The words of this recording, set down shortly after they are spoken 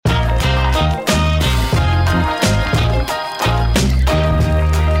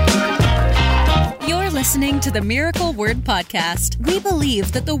listening to the Miracle Word Podcast. We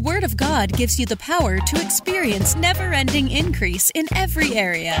believe that the Word of God gives you the power to experience never-ending increase in every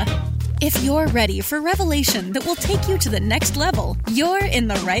area. If you're ready for revelation that will take you to the next level, you're in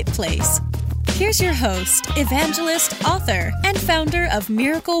the right place. Here's your host, evangelist, author, and founder of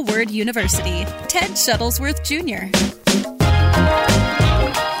Miracle Word University, Ted Shuttlesworth Jr.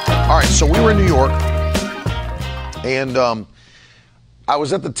 All right, so we were in New York, and I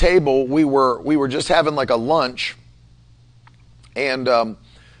was at the table. We were just having like a lunch, and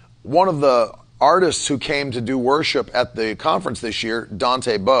one of the artists who came to do worship at the conference this year,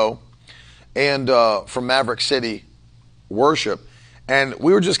 Dante Bowe, and from Maverick City Worship, and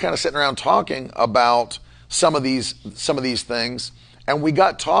we were just kind of sitting around talking about some of these things, and we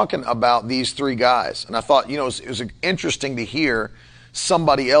got talking about these three guys, and I thought, it was interesting to hear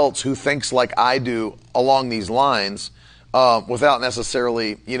somebody else who thinks like I do along these lines. Without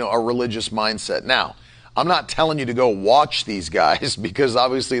necessarily, a religious mindset. Now, I'm not telling you to go watch these guys because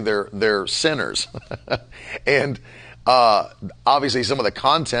obviously they're sinners, and obviously some of the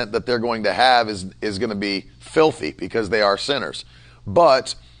content that they're going to have is going to be filthy because they are sinners.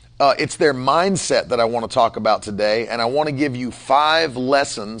 But it's their mindset that I want to talk about today, and I want to give you 5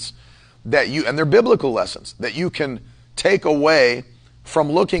 lessons and they're biblical lessons that you can take away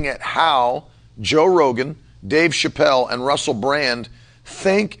from looking at how Joe Rogan, Dave Chappelle, and Russell Brand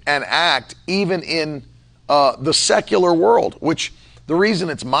think and act even in the secular world, which the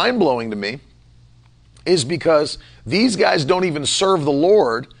reason it's mind-blowing to me is because these guys don't even serve the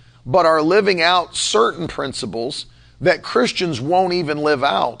Lord, but are living out certain principles that Christians won't even live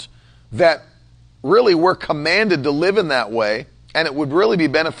out, that really we're commanded to live in that way, and it would really be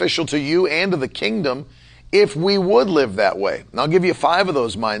beneficial to you and to the kingdom if we would live that way. And I'll give you 5 of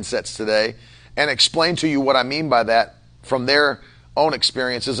those mindsets today and explain to you what I mean by that from their own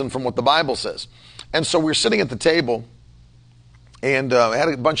experiences and from what the Bible says. And so we're sitting at the table, and I had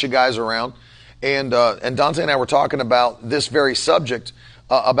a bunch of guys around, and Dante and I were talking about this very subject,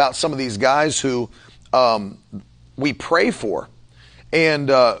 about some of these guys who we pray for, and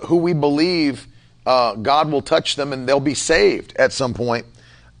who we believe God will touch them and they'll be saved at some point.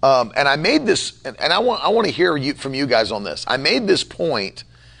 And I made this, and I want to hear from you guys on this. I made this point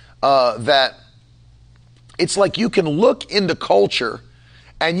that it's like you can look into culture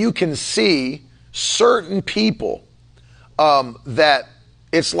and you can see certain people that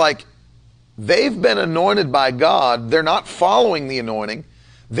it's like they've been anointed by God. They're not following the anointing.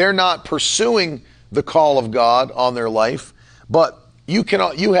 They're not pursuing the call of God on their life. But you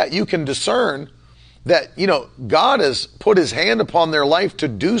can discern that, God has put his hand upon their life to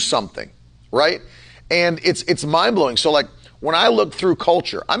do something, right? And it's mind-blowing. So like when I look through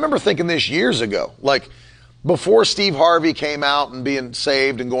culture, I remember thinking this years ago, like before Steve Harvey came out and being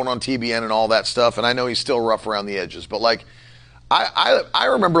saved and going on TBN and all that stuff, and I know he's still rough around the edges, but like I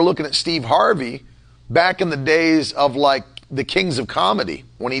remember looking at Steve Harvey back in the days of like the Kings of Comedy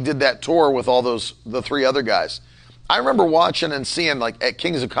when he did that tour with all the 3 other guys. I remember watching and seeing like at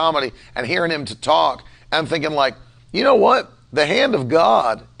Kings of Comedy and hearing him to talk and thinking like, you know what? The hand of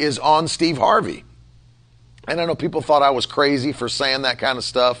God is on Steve Harvey. And I know people thought I was crazy for saying that kind of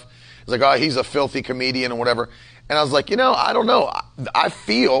stuff. It's like, oh, he's a filthy comedian or whatever. And I was like, I don't know. I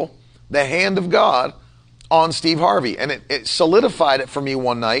feel the hand of God on Steve Harvey. And it solidified it for me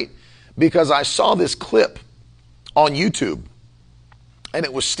one night because I saw this clip on YouTube. And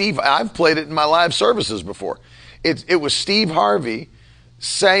it was Steve. I've played it in my live services before. It was Steve Harvey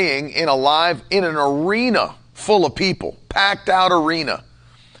saying in an arena full of people, packed out arena,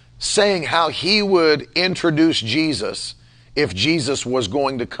 saying how he would introduce Jesus if Jesus was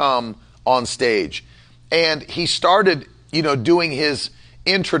going to come on stage. And he started, doing his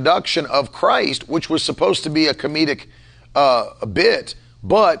introduction of Christ, which was supposed to be a comedic bit,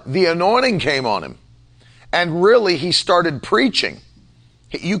 but the anointing came on him. And really, he started preaching.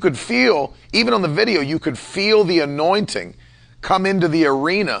 You could feel, even on the video, you could feel the anointing come into the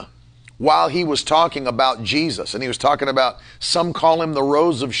arena while he was talking about Jesus. And he was talking about, some call him the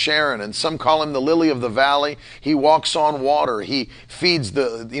Rose of Sharon, and some call him the Lily of the Valley. He walks on water. He feeds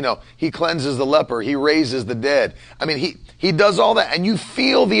he cleanses the leper. He raises the dead. I mean, he does all that. And you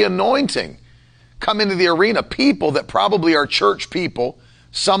feel the anointing come into the arena. People that probably are church people,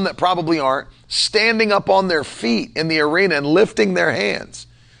 some that probably aren't, standing up on their feet in the arena and lifting their hands.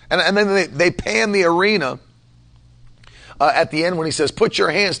 And then they pan the arena at the end when he says, put your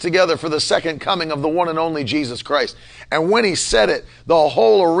hands together for the second coming of the one and only Jesus Christ. And when he said it, the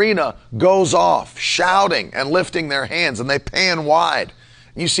whole arena goes off shouting and lifting their hands, and they pan wide.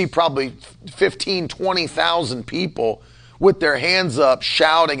 You see probably 15, 20,000 people with their hands up,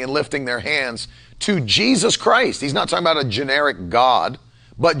 shouting and lifting their hands to Jesus Christ. He's not talking about a generic God,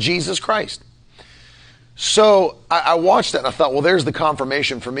 but Jesus Christ. So I watched that and I thought, well, there's the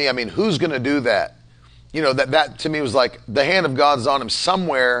confirmation for me. I mean, who's going to do that? You know, that to me was like the hand of God's on him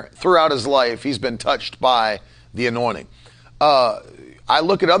somewhere throughout his life. He's been touched by the anointing. I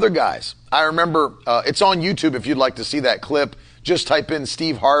look at other guys. I remember, it's on YouTube if you'd like to see that clip. Just type in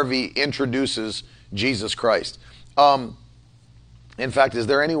Steve Harvey introduces Jesus Christ. In fact, is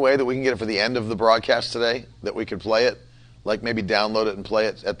there any way that we can get it for the end of the broadcast today, that we could play it? Like maybe download it and play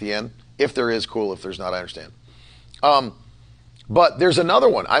it at the end? If there is, cool. If there's not, I understand. But there's another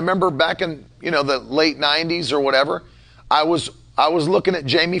one. I remember back in, the late 90s or whatever, I was looking at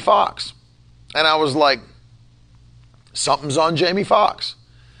Jamie Foxx. And I was like, something's on Jamie Foxx.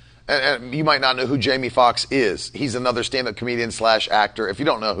 And you might not know who Jamie Foxx is. He's another stand-up comedian / actor. If you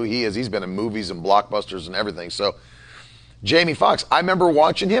don't know who he is, he's been in movies and blockbusters and everything. So Jamie Foxx, I remember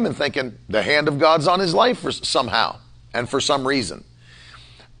watching him and thinking the hand of God's on his life somehow and for some reason.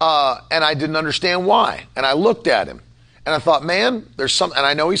 And I didn't understand why. And I looked at him and I thought, man, and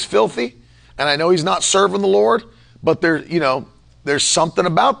I know he's filthy and I know he's not serving the Lord, but there's something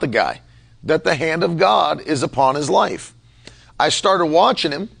about the guy that the hand of God is upon his life. I started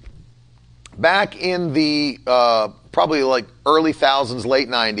watching him back in the probably like early thousands, late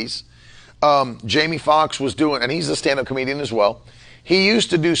 90s. Jamie Foxx was doing, and he's a stand-up comedian as well. He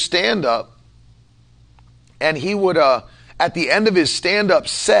used to do stand-up, and he would, at the end of his stand-up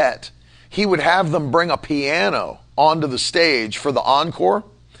set, he would have them bring a piano onto the stage for the encore,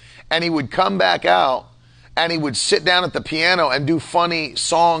 and he would come back out, and he would sit down at the piano and do funny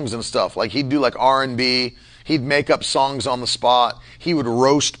songs and stuff. Like he'd do like R&B, he'd make up songs on the spot, he would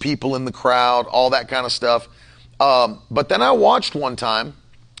roast people in the crowd, all that kind of stuff. But then I watched one time,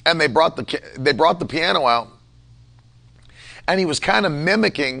 and they brought the piano out, and he was kind of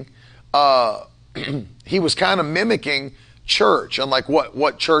mimicking church and like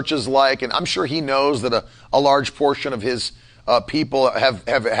what church is like. And I'm sure he knows that a large portion of his people have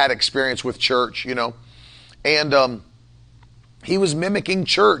had experience with church, and he was mimicking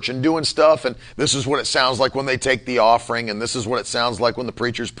church and doing stuff. And this is what it sounds like when they take the offering, and this is what it sounds like when the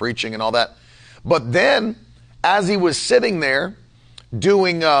preacher's preaching and all that. But then, as he was sitting there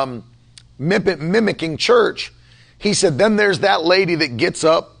doing mimicking church, he said, then there's that lady that gets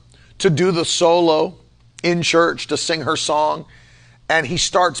up to do the solo in church to sing her song, and he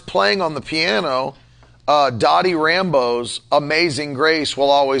starts playing on the piano Dottie Rambo's Amazing Grace Will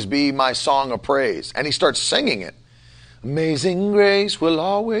Always Be My Song of Praise, and he starts singing it. Amazing Grace will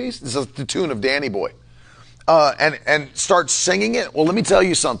always, this is the tune of Danny Boy, and starts singing it. Well, let me tell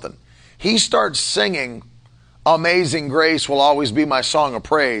you something. He starts singing Amazing Grace Will Always Be My Song of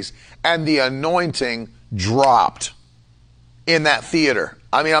Praise, and the anointing dropped in that theater.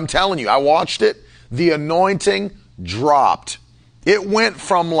 I mean, I'm telling you, I watched it. The anointing dropped. It went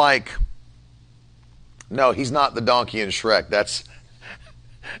from like, no, he's not the donkey in Shrek. That's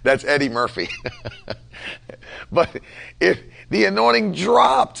Eddie Murphy. But the anointing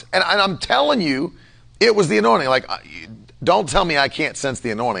dropped. And I'm telling you, it was the anointing. Like, don't tell me I can't sense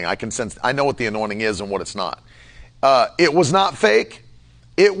the anointing. I know what the anointing is and what it's not. It was not fake.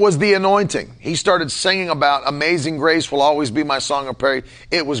 It was the anointing. He started singing about Amazing Grace Will Always Be My Song of Praise.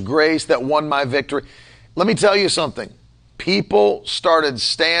 It was grace that won my victory. Let me tell you something. People started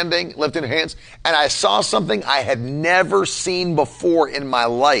standing, lifting their hands, and I saw something I had never seen before in my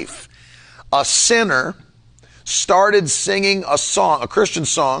life. A sinner started singing a song, a Christian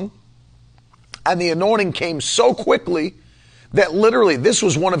song, and the anointing came so quickly that literally this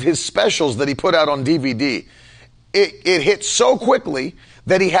was one of his specials that he put out on DVD. It hit so quickly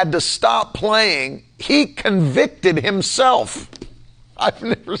that he had to stop playing. He convicted himself. I've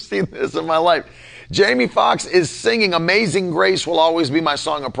never seen this in my life. Jamie Foxx is singing Amazing Grace Will Always Be My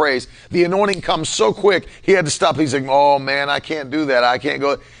Song of Praise. The anointing comes so quick, he had to stop. He's like, oh man, I can't do that. I can't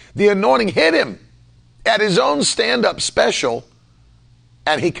go. The anointing hit him at his own stand-up special,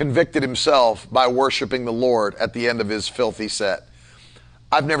 and he convicted himself by worshiping the Lord at the end of his filthy set.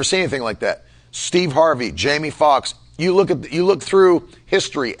 I've never seen anything like that. Steve Harvey, Jamie Foxx. You look through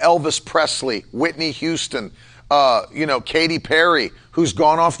history. Elvis Presley, Whitney Houston, Katy Perry, who's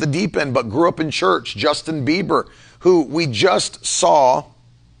gone off the deep end but grew up in church. Justin Bieber, who we just saw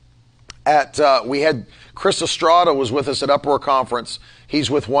we had Chris Estrada was with us at Uproar Conference. He's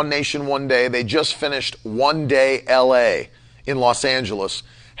with One Nation One Day. They just finished One Day LA in Los Angeles.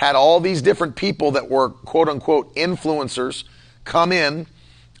 Had all these different people that were quote unquote influencers come in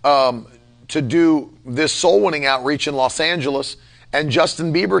to do this soul winning outreach in Los Angeles. And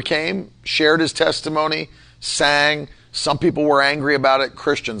Justin Bieber came, shared his testimony, sang, Some people were angry about it.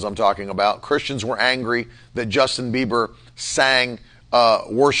 Christians, I'm talking about. Christians were angry that Justin Bieber sang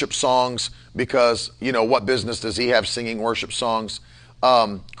worship songs because, what business does he have singing worship songs?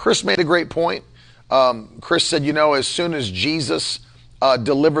 Chris made a great point. Chris said, as soon as Jesus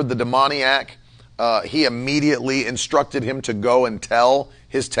delivered the demoniac, he immediately instructed him to go and tell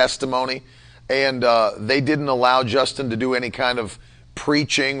his testimony. And they didn't allow Justin to do any kind of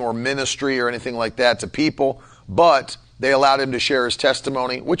preaching or ministry or anything like that to people, but they allowed him to share his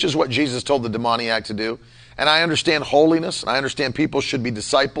testimony, which is what Jesus told the demoniac to do. And I understand holiness, and I understand people should be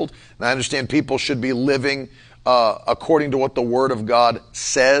discipled, and I understand people should be living according to what the Word of God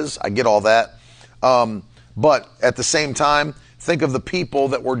says. I get all that. But at the same time, think of the people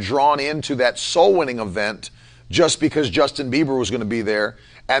that were drawn into that soul winning event just because Justin Bieber was going to be there.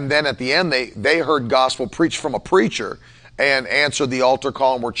 And then at the end, they heard gospel preached from a preacher and answered the altar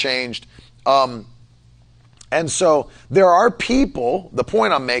call and were changed. And so there are people, the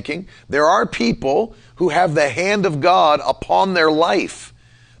point I'm making, there are people who have the hand of God upon their life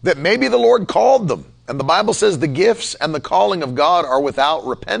that maybe the Lord called them. And the Bible says the gifts and the calling of God are without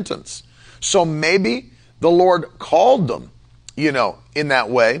repentance. So maybe the Lord called them, in that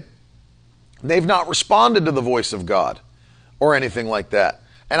way. They've not responded to the voice of God or anything like that.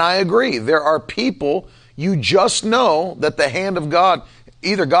 And I agree. There are people, you just know that the hand of God,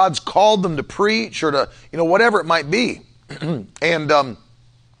 either God's called them to preach or to, whatever it might be. And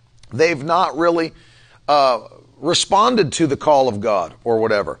they've not really responded to the call of God or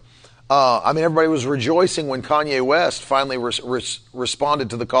whatever. Everybody was rejoicing when Kanye West finally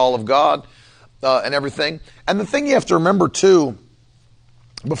responded to the call of God and everything. And the thing you have to remember too,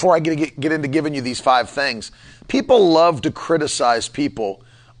 before I get into giving you these 5 things, people love to criticize people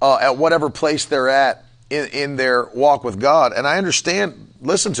at whatever place they're at in their walk with God. And I understand,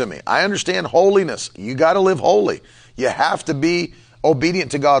 listen to me, I understand holiness. You got to live holy. You have to be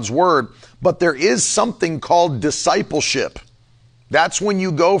obedient to God's word. But there is something called discipleship. That's when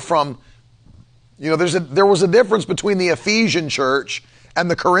you go from, there was a difference between the Ephesian church and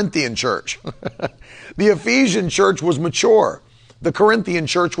the Corinthian church. The Ephesian church was mature. The Corinthian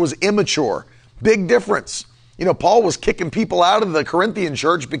church was immature. Big difference. Paul was kicking people out of the Corinthian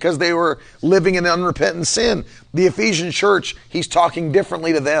church because they were living in unrepentant sin. The Ephesian church, he's talking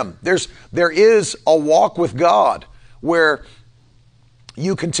differently to them. There is a walk with God where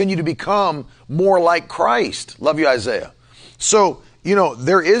you continue to become more like Christ. Love you, Isaiah. So,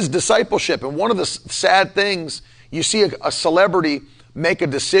 there is discipleship. And one of the sad things, you see a celebrity make a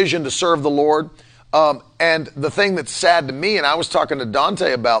decision to serve the Lord. And the thing that's sad to me, and I was talking to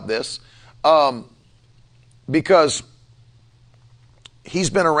Dante about this, because he's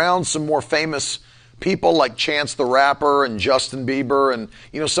been around some more famous people like Chance the Rapper and Justin Bieber and,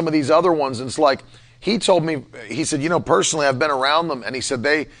 some of these other ones. And it's like, he told me, he said, personally, I've been around them. And he said,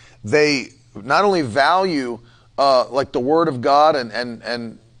 they not only value, like the word of God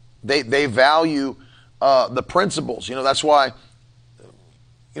and they value, the principles. That's why,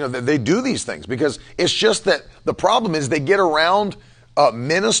 they do these things, because it's just that the problem is they get around,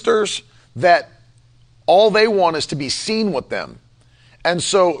 ministers that all they want is to be seen with them. And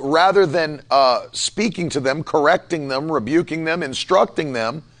so rather than speaking to them, correcting them, rebuking them, instructing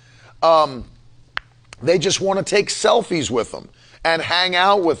them, they just want to take selfies with them and hang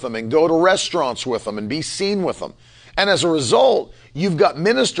out with them and go to restaurants with them and be seen with them. And as a result, you've got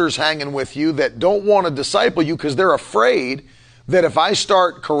ministers hanging with you that don't want to disciple you because they're afraid that if I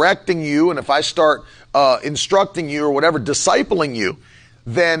start correcting you and if I start instructing you or whatever, discipling you,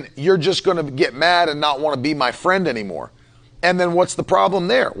 then you're just going to get mad and not want to be my friend anymore. And then what's the problem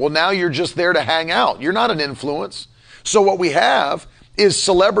there? Well, now you're just there to hang out. You're not an influence. So what we have is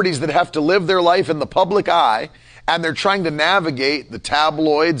celebrities that have to live their life in the public eye, and they're trying to navigate the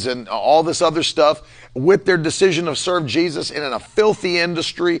tabloids and all this other stuff with their decision to serve Jesus in a filthy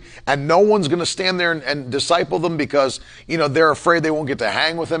industry, and no one's going to stand there and disciple them because, they're afraid they won't get to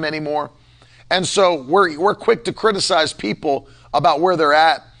hang with them anymore. And so we're quick to criticize people about where they're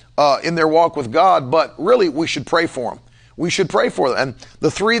at in their walk with God, but really we should pray for them. We should pray for them. And the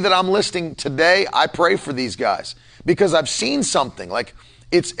 3 that I'm listing today, I pray for these guys because I've seen something. Like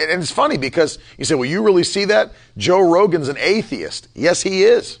it's funny because you say, well, you really see that? Joe Rogan's an atheist. Yes, he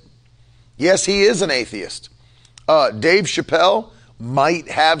is. Yes, he is an atheist. Dave Chappelle might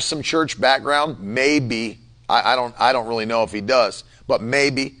have some church background, maybe. I don't really know if he does, but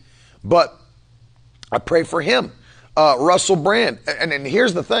maybe. But I pray for him. Russell Brand. And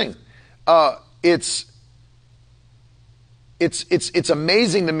here's the thing. It's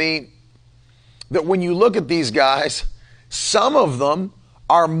amazing to me that when you look at these guys, some of them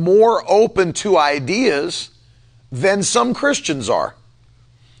are more open to ideas than some Christians are.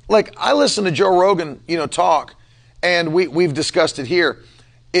 Like, I listen to Joe Rogan, talk, and we've discussed it here.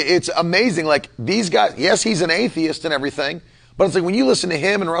 It's amazing. Like, these guys, yes, he's an atheist and everything, but it's like when you listen to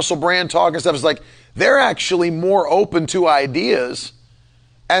him and Russell Brand talk and stuff, it's like they're actually more open to ideas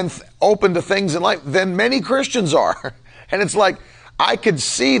and open to things in life than many Christians are. And it's like, I could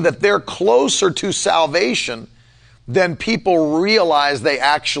see that they're closer to salvation than people realize they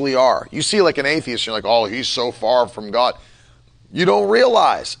actually are. You see like an atheist, you're like, oh, he's so far from God. You don't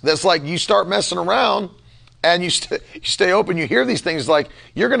realize. That's like you start messing around and you stay open. You hear these things like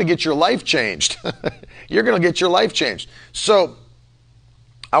you're going to get your life changed. You're going to get your life changed. So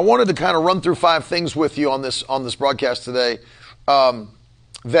I wanted to kind of run through 5 things with you on this broadcast today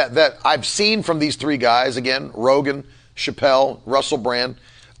that I've seen from these 3 guys, again, Rogan, Chappelle, Russell Brand,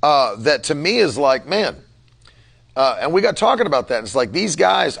 that to me is like, man, and we got talking about that. It's like these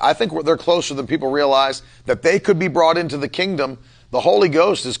guys, I think they're closer than people realize, that they could be brought into the kingdom. The Holy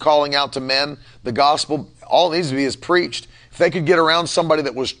Ghost is calling out to men. The gospel, all it needs to be is preached. If they could get around somebody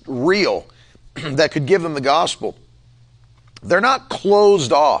that was real, that could give them the gospel. They're not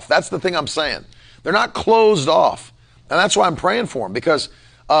closed off. That's the thing I'm saying. They're not closed off. And that's why I'm praying for them. Because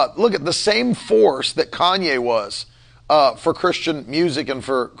look at the same force that Kanye was for Christian music and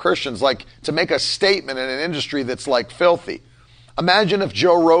for Christians, like to make a statement in an industry that's like filthy. Imagine if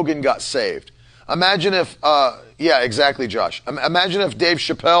Joe Rogan got saved. Imagine if, yeah, exactly, Josh. Imagine if Dave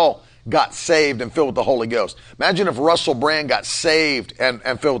Chappelle got saved and filled with the Holy Ghost. Imagine if Russell Brand got saved and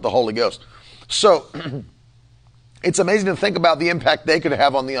filled with the Holy Ghost. So it's amazing to think about the impact they could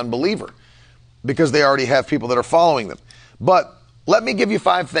have on the unbeliever because they already have people that are following them. But let me give you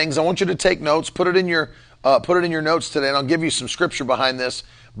 5 things. I want you to take notes, put it in your notes today, and I'll give you some scripture behind this.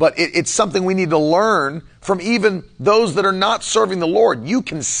 But it's something we need to learn from even those that are not serving the Lord. You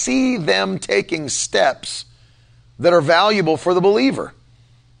can see them taking steps that are valuable for the believer.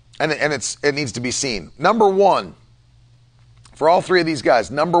 And it needs to be seen. Number 1, for all 3 of these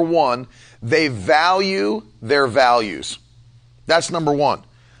guys, number 1, they value their values. That's number 1.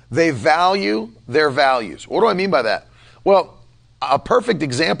 They value their values. What do I mean by that? Well, a perfect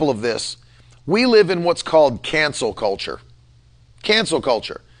example of this, we live in what's called cancel culture. Cancel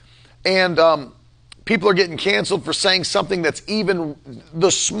culture. And people are getting canceled for saying something that's even the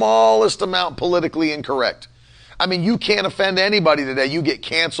smallest amount politically incorrect. I mean, you can't offend anybody today. You get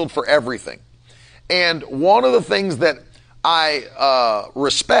canceled for everything. And one of the things that I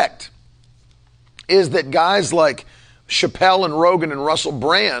respect is that guys like Chappelle and Rogan and Russell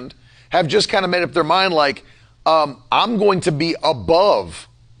Brand have just kind of made up their mind like, I'm going to be above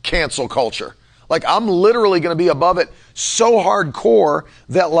cancel culture. Like, I'm literally going to be above it so hardcore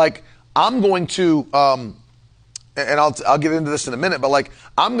that, like, I'm going to, and I'll get into this in a minute, but, like,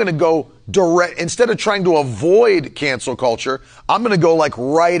 I'm going to go direct. Instead of trying to avoid cancel culture, I'm going to go, like,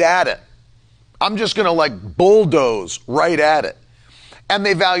 right at it. I'm just going to, like, bulldoze right at it. And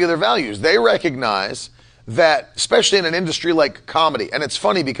they value their values. They recognize that, especially in an industry like comedy, and it's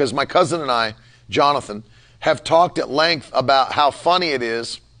funny because my cousin and I, Jonathan, have talked at length about how funny it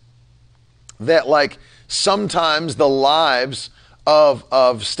is that, like, sometimes the lives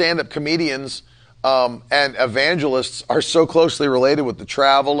of stand-up comedians and evangelists are so closely related with the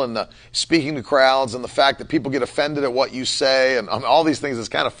travel and the speaking to crowds and the fact that people get offended at what you say and all these things. It's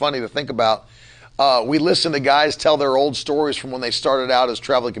kind of funny to think about. We listen to guys tell their old stories from when they started out as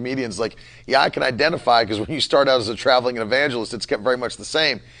traveling comedians. Like, yeah, I can identify because when you start out as a traveling evangelist, it's kept very much the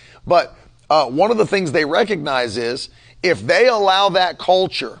same. But one of the things they recognize is if they allow that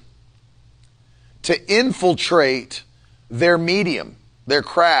culture to infiltrate their medium, their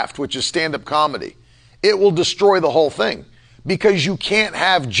craft, which is stand-up comedy, it will destroy the whole thing because you can't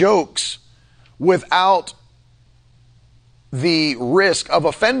have jokes without the risk of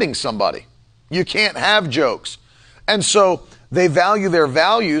offending somebody. You can't have jokes. And so they value their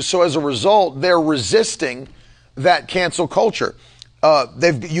values, so as a result, they're resisting that cancel culture.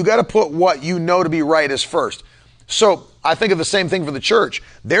 You got to put what you know to be right as first. So I think of the same thing for the church.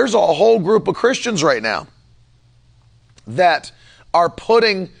 There's a whole group of Christians right now that are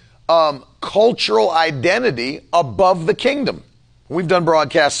putting cultural identity above the kingdom. We've done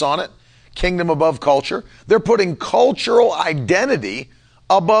broadcasts on it, kingdom above culture. They're putting cultural identity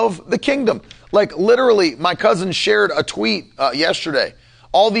above the kingdom. Like literally, my cousin shared a tweet yesterday.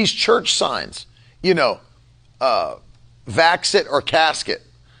 All these church signs, vax it or casket,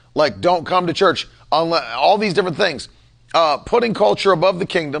 like don't come to church, all these different things. Putting culture above the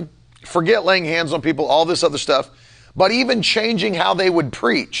kingdom, forget laying hands on people, all this other stuff, but even changing how they would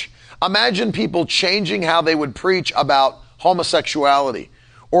preach. Imagine people changing how they would preach about homosexuality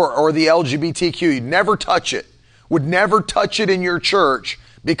or the LGBTQ. You'd never touch it. would never touch it in your church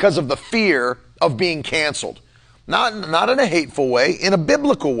because of the fear of being canceled. Not in a hateful way, in a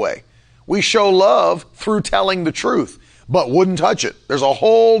biblical way. We show love through telling the truth, but wouldn't touch it. There's a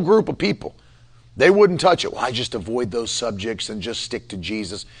whole group of people. They wouldn't touch it. Well, I just avoid those subjects and just stick to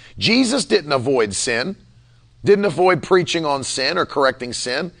Jesus. Jesus didn't avoid sin, didn't avoid preaching on sin or correcting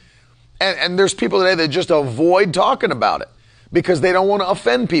sin. And there's people today that just avoid talking about it because they don't want to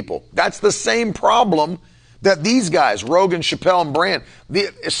offend people. That's the same problem that these guys, Rogan, Chappelle, and Brand,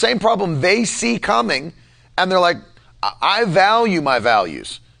 the same problem they see coming, and they're like, I value my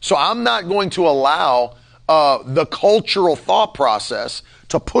values, so I'm not going to allow the cultural thought process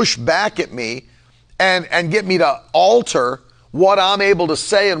to push back at me and get me to alter what I'm able to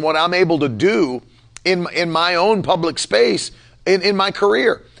say and what I'm able to do in my own public space, in my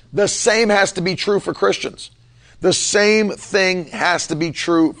career. The same has to be true for Christians. The same thing has to be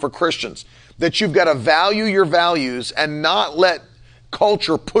true for Christians. That you've got to value your values and not let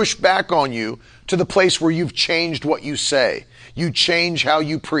culture push back on you to the place where you've changed what you say. You change how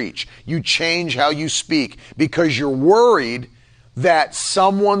you preach. You change how you speak because you're worried that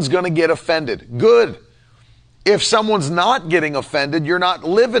someone's going to get offended. Good. If someone's not getting offended, you're not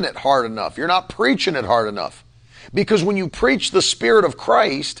living it hard enough. You're not preaching it hard enough. Because when you preach the Spirit of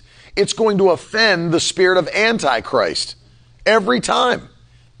Christ, it's going to offend the spirit of Antichrist every time.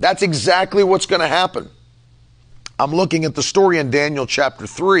 That's exactly what's going to happen. I'm looking at the story in Daniel chapter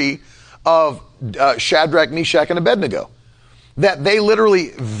 3 of Shadrach, Meshach, and Abednego. That they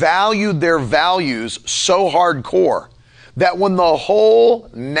literally valued their values so hardcore that when the whole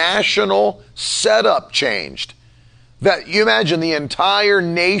national setup changed, that you imagine the entire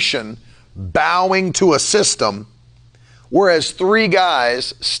nation bowing to a system, whereas 3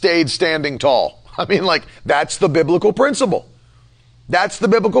 guys stayed standing tall. I mean, like, that's the biblical principle. That's the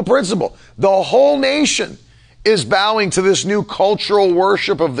biblical principle. The whole nation is bowing to this new cultural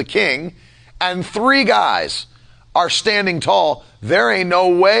worship of the king, and 3 guys are standing tall. There ain't no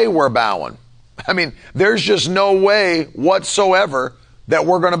way we're bowing. I mean, there's just no way whatsoever that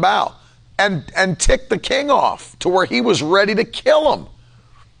we're going to bow. And tick the king off to where he was ready to kill him.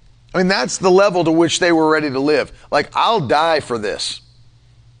 I mean, that's the level to which they were ready to live. Like, I'll die for this.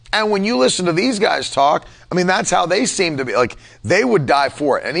 And when you listen to these guys talk, I mean, that's how they seem to be. Like, they would die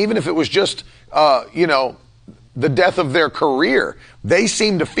for it. And even if it was just, the death of their career, they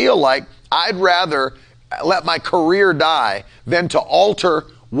seem to feel like I'd rather let my career die than to alter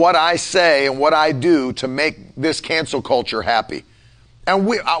what I say and what I do to make this cancel culture happy. And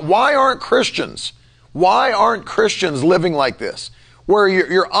why aren't Christians living like this? Where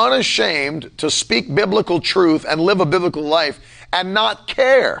you're unashamed to speak biblical truth and live a biblical life and not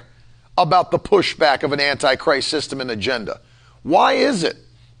care about the pushback of an antichrist system and agenda. Why is it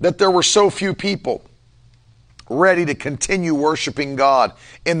that there were so few people ready to continue worshiping God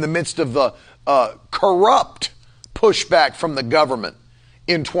in the midst of the corrupt pushback from the government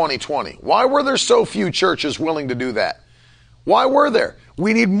in 2020? Why were there so few churches willing to do that? Why were there?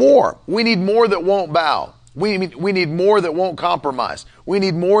 We need more. We need more that won't bow. We need more that won't compromise. We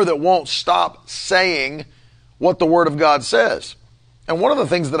need more that won't stop saying what the Word of God says. And one of the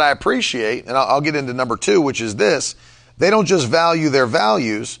things that I appreciate, and I'll get into number 2, which is this, they don't just value their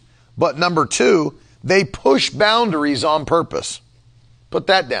values, but number 2, they push boundaries on purpose. Put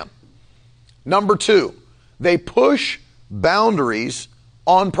that down. Number 2, they push boundaries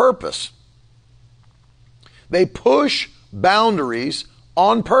on purpose. They push boundaries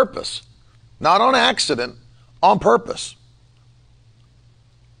on purpose. Not on accident, on purpose.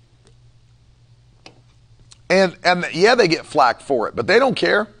 And yeah, they get flack for it, but they don't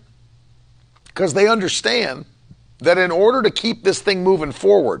care because they understand that in order to keep this thing moving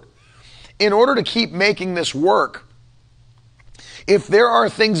forward, in order to keep making this work, if there are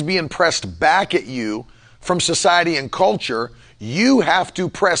things being pressed back at you from society and culture, you have to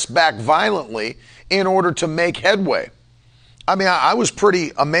press back violently in order to make headway. I mean, I was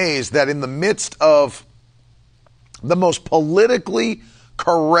pretty amazed that in the midst of the most politically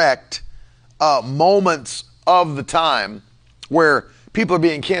correct moments of the time, where people are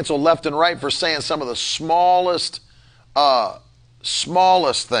being canceled left and right for saying some of the smallest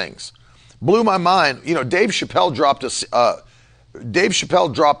things, blew my mind. You know, Dave Chappelle dropped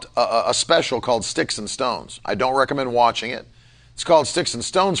a special called Sticks and Stones. I don't recommend watching it. It's called Sticks and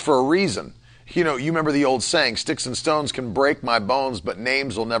Stones for a reason. You know, you remember the old saying, sticks and stones can break my bones, but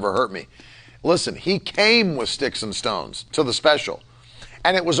names will never hurt me. Listen, he came with sticks and stones to the special.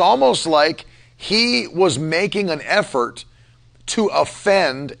 And it was almost like he was making an effort to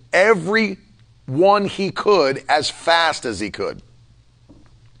offend everyone he could as fast as he could.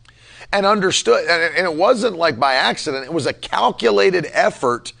 and understood. And it wasn't like by accident. It was a calculated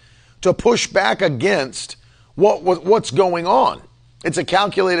effort to push back against what's going on. It's a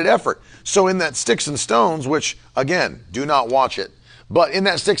calculated effort. So in that Sticks and Stones, which again, do not watch it, but in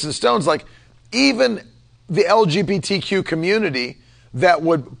that Sticks and Stones, like even the LGBTQ community that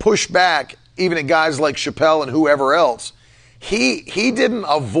would push back even at guys like Chappelle and whoever else, he didn't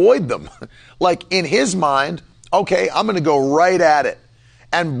avoid them. Like in his mind, okay, I'm going to go right at it,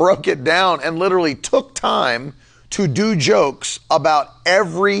 and broke it down and literally took time to do jokes about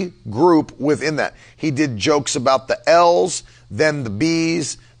every group within that. He did jokes about the L's, then the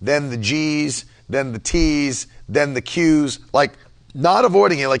B's, then the G's, then the T's, then the Q's, like not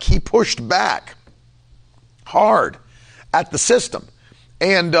avoiding it. Like he pushed back hard at the system.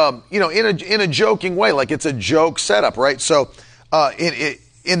 And, in a joking way, like it's a joke setup, right? So,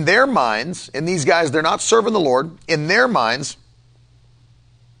 in their minds, and these guys, they're not serving the Lord. In their minds,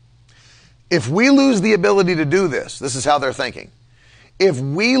 if we lose the ability to do this, this is how they're thinking. If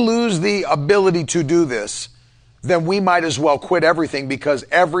we lose the ability to do this, then we might as well quit everything because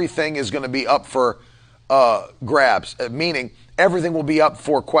everything is going to be up for grabs, meaning everything will be up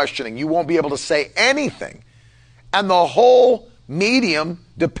for questioning. You won't be able to say anything. And the whole medium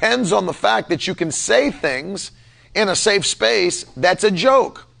depends on the fact that you can say things in a safe space that's a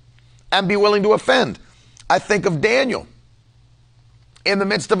joke and be willing to offend. I think of Daniel in the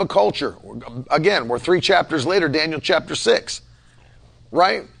midst of a culture. Again, we're 3 chapters later, Daniel chapter 6,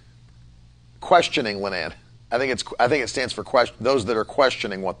 right? Questioning, Lenan. I think it stands for those that are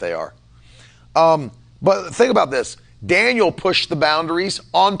questioning what they are. But think about this. Daniel pushed the boundaries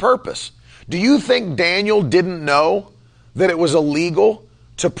on purpose. Do you think Daniel didn't know that it was illegal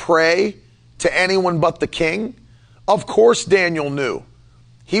to pray to anyone but the king? Of course Daniel knew.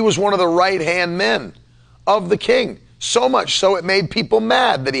 He was one of the right-hand men of the king. So much so it made people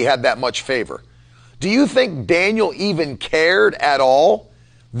mad that he had that much favor. Do you think Daniel even cared at all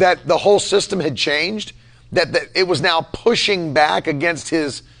that the whole system had changed? That it was now pushing back against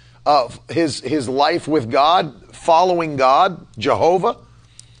his life with God, following God, Jehovah?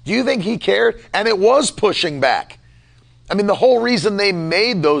 Do you think he cared? And it was pushing back. I mean, the whole reason they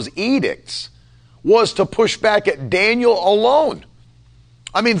made those edicts was to push back at Daniel alone.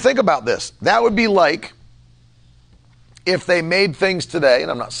 I mean, think about this. That would be like if they made things today,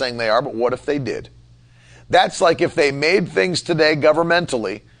 and I'm not saying they are, but what if they did? That's like if they made things today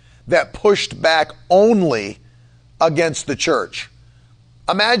governmentally that pushed back only against the church.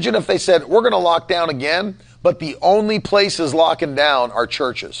 Imagine if they said, we're going to lock down again, but the only places locking down are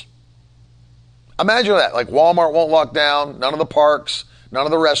churches. Imagine that. Like Walmart won't lock down, none of the parks, none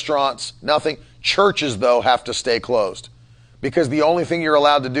of the restaurants, nothing. Churches, though, have to stay closed because the only thing you're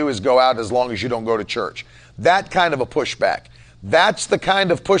allowed to do is go out as long as you don't go to church. That kind of a pushback. That's the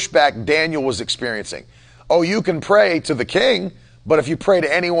kind of pushback Daniel was experiencing. Oh, you can pray to the king, but if you pray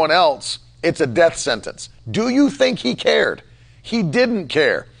to anyone else, it's a death sentence. Do you think he cared? He didn't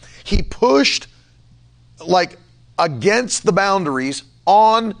care. He pushed like against the boundaries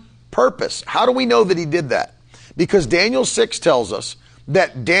on purpose. How do we know that he did that? Because Daniel 6 tells us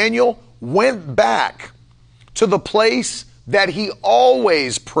that Daniel went back to the place that he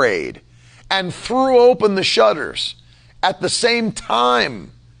always prayed and threw open the shutters at the same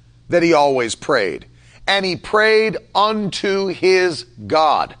time that he always prayed. And he prayed unto his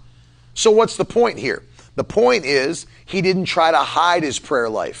God. So what's the point here? The point is he didn't try to hide his prayer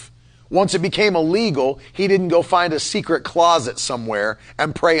life. Once it became illegal, he didn't go find a secret closet somewhere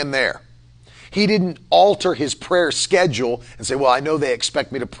and pray in there. He didn't alter his prayer schedule and say, well, I know they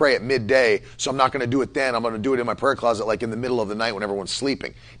expect me to pray at midday, so I'm not going to do it then. I'm going to do it in my prayer closet like in the middle of the night when everyone's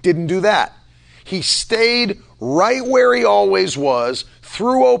sleeping. Didn't do that. He stayed right where he always was,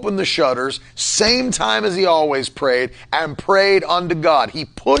 threw open the shutters, same time as he always prayed, and prayed unto God. He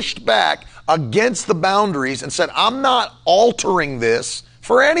pushed back against the boundaries and said, I'm not altering this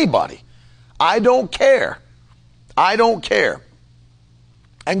for anybody. I don't care. I don't care.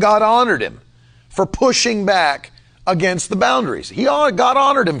 And God honored him for pushing back against the boundaries. God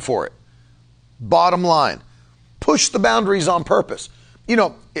honored him for it. Bottom line, push the boundaries on purpose. You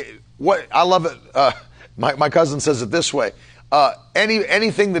know, what I love it. My cousin says it this way: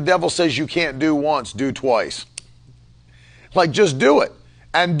 anything the devil says you can't do once, do twice. Like just do it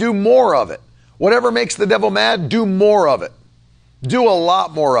and do more of it. Whatever makes the devil mad, do more of it. Do a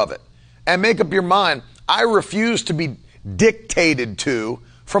lot more of it, and make up your mind. I refuse to be dictated to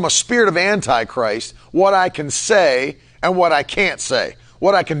from a spirit of Antichrist what I can say and what I can't say,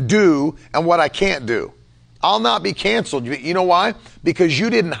 what I can do and what I can't do. I'll not be canceled. You know why? Because you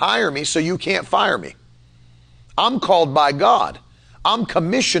didn't hire me, so you can't fire me. I'm called by God. I'm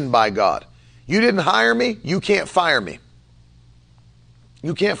commissioned by God. You didn't hire me, you can't fire me.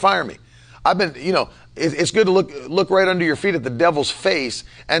 You can't fire me. I've been, it's good to look right under your feet at the devil's face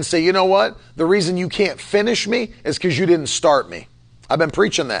and say, you know what? The reason you can't finish me is because you didn't start me. I've been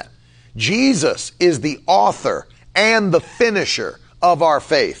preaching that. Jesus is the author and the finisher of our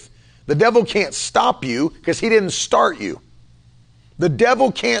faith. The devil can't stop you because he didn't start you. The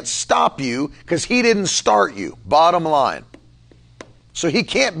devil can't stop you because he didn't start you. Bottom line. So he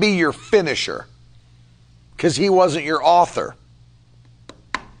can't be your finisher because he wasn't your author.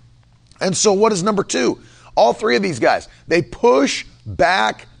 And so what is number two? All three of these guys, they push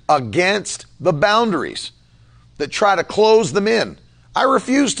back against the boundaries that try to close them in. I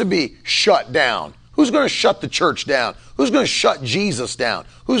refuse to be shut down. Who's going to shut the church down? Who's going to shut Jesus down?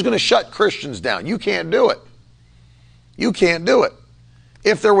 Who's going to shut Christians down? You can't do it. You can't do it.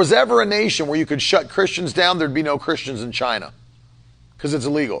 If there was ever a nation where you could shut Christians down, there'd be no Christians in China because it's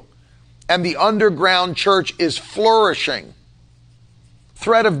illegal. And the underground church is flourishing.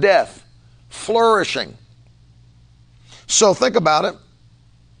 Threat of death. Flourishing. So think about it.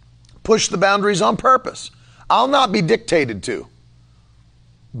 Push the boundaries on purpose. I'll not be dictated to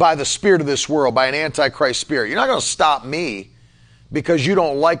by the spirit of this world, by an antichrist spirit. You're not going to stop me because you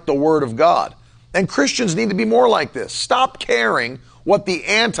don't like the word of God. And Christians need to be more like this. Stop caring what the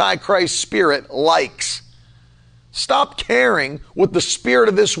antichrist spirit likes. Stop caring what the spirit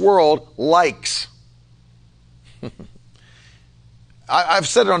of this world likes. I've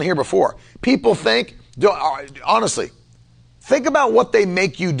said it on here before. People think, honestly, think about what they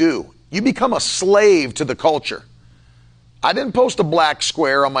make you do. You become a slave to the culture. I didn't post a black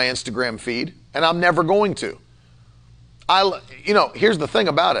square on my Instagram feed, and I'm never going to. Here's the thing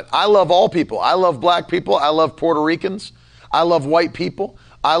about it. I love all people. I love black people. I love Puerto Ricans. I love white people.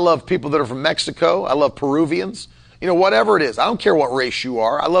 I love people that are from Mexico. I love Peruvians. Whatever it is. I don't care what race you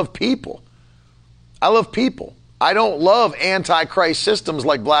are. I love people. I love people. I don't love antichrist systems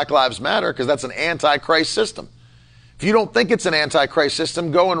like Black Lives Matter because that's an antichrist system. If you don't think it's an antichrist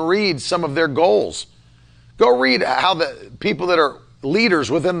system, go and read some of their goals. Go read how the people that are leaders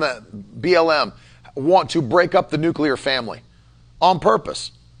within the BLM want to break up the nuclear family on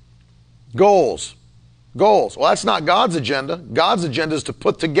purpose. Goals. Well, that's not God's agenda. God's agenda is to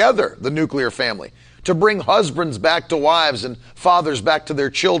put together the nuclear family, to bring husbands back to wives and fathers back to their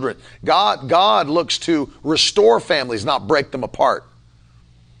children. God looks to restore families, not break them apart.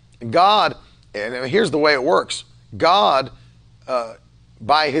 And here's the way it works. God,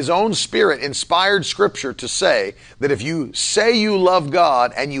 by his own spirit, inspired scripture to say that if you say you love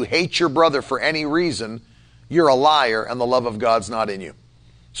God and you hate your brother for any reason, you're a liar and the love of God's not in you.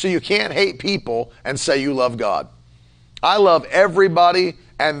 So you can't hate people and say you love God. I love everybody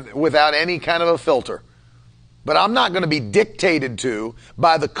and without any kind of a filter. But I'm not going to be dictated to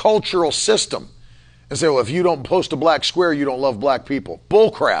by the cultural system and say, well, if you don't post a black square, you don't love black people.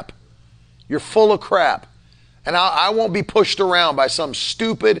 Bull crap. You're full of crap. And I won't be pushed around by some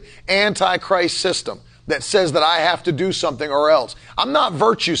stupid antichrist system that says that I have to do something or else. I'm not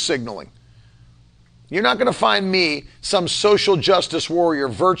virtue signaling. You're not going to find me, some social justice warrior,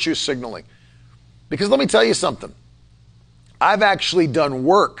 virtue signaling. Because let me tell you something. I've actually done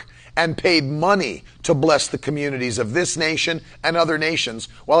work and paid money to bless the communities of this nation and other nations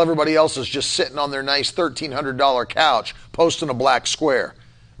while everybody else is just sitting on their nice $1,300 couch posting a black square.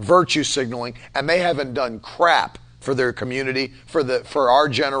 Virtue signaling, and they haven't done crap for their community, for our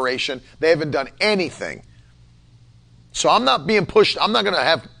generation. They haven't done anything. So I'm not being pushed. I'm not going to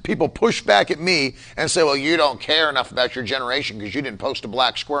have people push back at me and say, well, you don't care enough about your generation because you didn't post a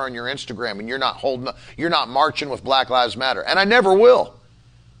black square on your Instagram and you're not marching with Black Lives Matter. And I never will.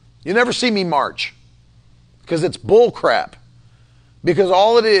 You never see me march because it's bull crap. Because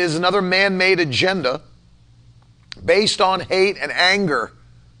all it is another man-made agenda based on hate and anger.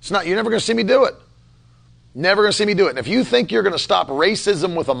 You're never going to see me do it. Never going to see me do it. And if you think you're going to stop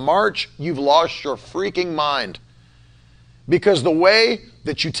racism with a march, you've lost your freaking mind. Because the way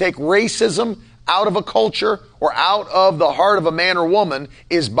that you take racism out of a culture or out of the heart of a man or woman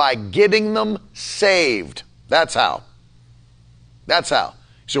is by getting them saved. That's how. That's how.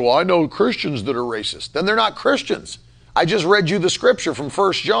 You say, well, I know Christians that are racist. Then they're not Christians. I just read you the scripture from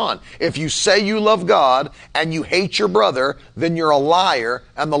 1 John. If you say you love God and you hate your brother, then you're a liar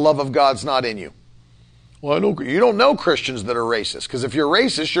and the love of God's not in you. Well, I know you don't know Christians that are racist, because if you're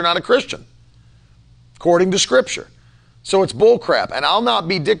racist, you're not a Christian, according to scripture. So it's bullcrap, and I'll not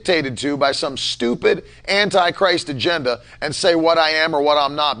be dictated to by some stupid antichrist agenda and say what I am or what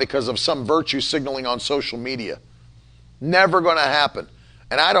I'm not because of some virtue signaling on social media. Never going to happen.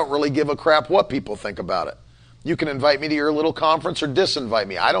 And I don't really give a crap what people think about it. You can invite me to your little conference or disinvite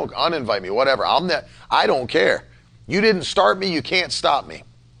me. Uninvite me, whatever. I don't care. You didn't start me, you can't stop me.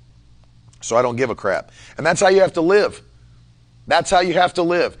 So I don't give a crap. And that's how you have to live. That's how you have to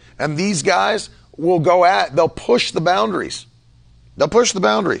live. And these guys they'll push the boundaries. They'll push the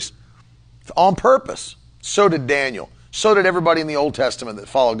boundaries on purpose. So did Daniel. So did everybody in the Old Testament that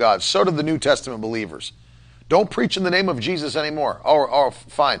followed God. So did the New Testament believers. Don't preach in the name of Jesus anymore. Oh,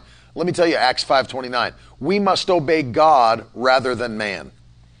 fine. Let me tell you, Acts 5:29. We must obey God rather than man.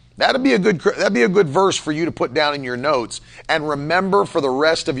 That'd be a good verse for you to put down in your notes and remember for the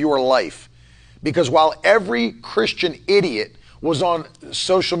rest of your life. Because while every Christian idiot was on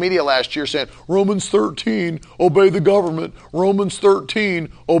social media last year saying, Romans 13, obey the government. Romans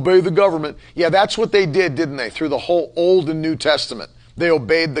 13, obey the government. Yeah, that's what they did, didn't they? Through the whole Old and New Testament. They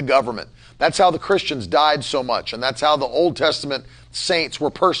obeyed the government. That's how the Christians died so much. And that's how the Old Testament saints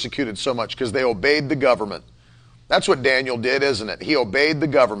were persecuted so much, because they obeyed the government. That's what Daniel did, isn't it? He obeyed the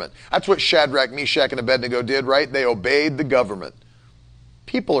government. That's what Shadrach, Meshach, and Abednego did, right? They obeyed the government.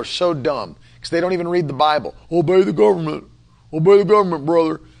 People are so dumb because they don't even read the Bible. Obey the government. Obey the government,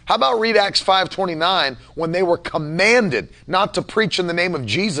 brother. How about read Acts 5:29 when they were commanded not to preach in the name of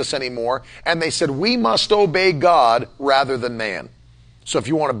Jesus anymore, and they said, we must obey God rather than man. So if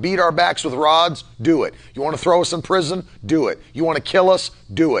you want to beat our backs with rods, do it. You want to throw us in prison, do it. You want to kill us,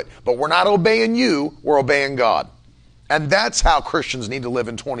 do it. But we're not obeying you, we're obeying God. And that's how Christians need to live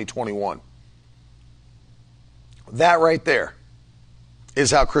in 2021. That right there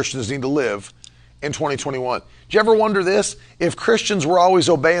is how Christians need to live in 2021. Do you ever wonder this? If Christians were always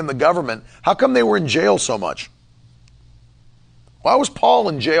obeying the government, how come they were in jail so much? Why was Paul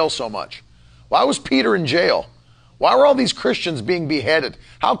in jail so much? Why was Peter in jail? Why were all these Christians being beheaded?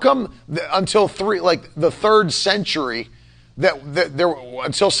 How come until the 3rd century,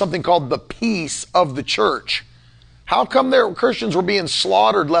 until something called the peace of the church, how come Christians were being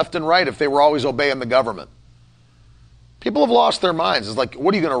slaughtered left and right if they were always obeying the government? People have lost their minds. It's like,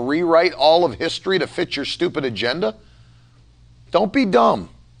 what are you going to rewrite all of history to fit your stupid agenda? Don't be dumb.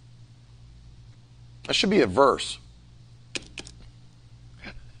 That should be a verse.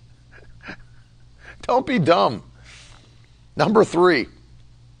 Don't be dumb. Number 3,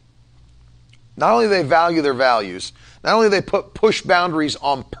 not only do they value their values, not only do they push boundaries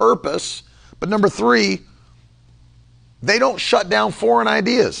on purpose, but number 3, they don't shut down foreign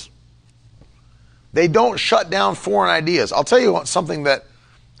ideas. They don't shut down foreign ideas. I'll tell you something that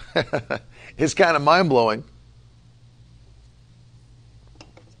is kind of mind-blowing.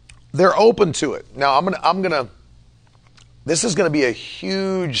 They're open to it. Now, this is going to be a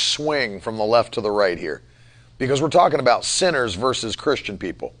huge swing from the left to the right here, because we're talking about sinners versus Christian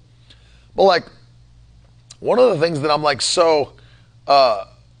people. But one of the things that I'm so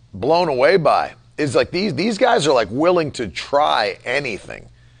blown away by is these guys are willing to try anything.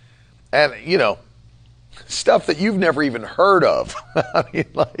 And, stuff that you've never even heard of. I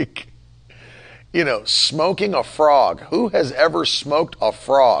mean, smoking a frog. Who has ever smoked a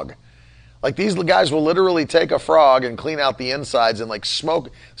frog? These guys will literally take a frog and clean out the insides and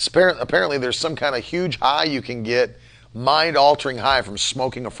smoke. Apparently there's some kind of huge high you can get, mind-altering high from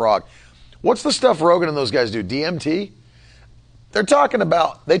smoking a frog. What's the stuff Rogan and those guys do? DMT? They talk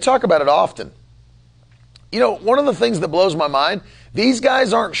about it often. One of the things that blows my mind, these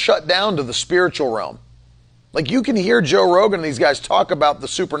guys aren't shut down to the spiritual realm. You can hear Joe Rogan and these guys talk about the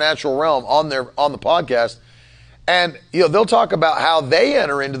supernatural realm on the podcast. And, they'll talk about how they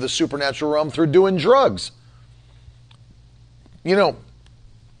enter into the supernatural realm through doing drugs. Zach,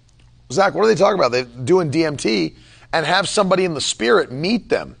 what are they talking about? They're doing DMT and have somebody in the spirit meet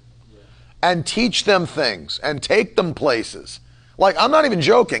them and teach them things and take them places. I'm not even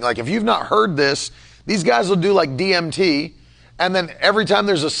joking. If you've not heard this, these guys will do DMT, and then every time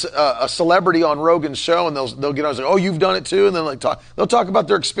there's a celebrity on Rogan's show, and they'll get on and say, oh, you've done it too, and then they'll talk about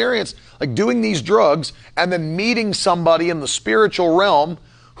their experience, doing these drugs, and then meeting somebody in the spiritual realm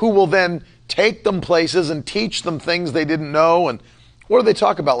who will then take them places and teach them things they didn't know. And what do they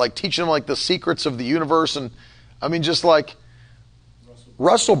talk about? Teaching them the secrets of the universe, and I mean, just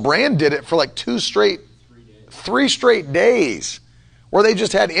Russell Brand did it for 3 straight days, where they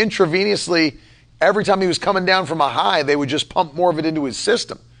just had intravenously. Every time he was coming down from a high, they would just pump more of it into his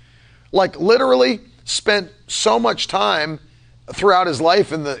system. Literally spent so much time throughout his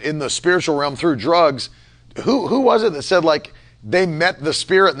life in the spiritual realm through drugs. Who was it that said they met the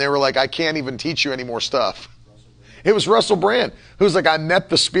spirit and they were I can't even teach you any more stuff? It was Russell Brand, who's I met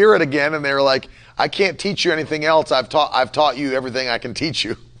the spirit again, and they were I can't teach you anything else. I've taught you everything I can teach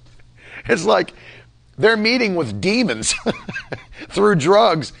you. It's they're meeting with demons through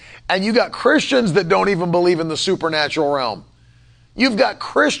drugs. And you got Christians that don't even believe in the supernatural realm. You've got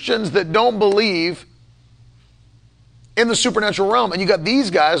Christians that don't believe in the supernatural realm. And you got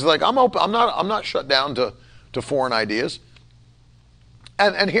these guys like, I'm open, I'm not shut down to foreign ideas.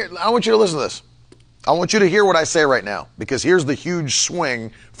 And here, I want you to listen to this. I want you to hear what I say right now, because here's the huge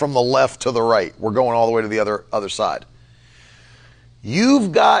swing from the left to the right. We're going all the way to the other side.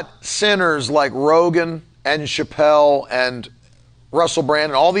 You've got sinners like Rogan and Chappelle and Russell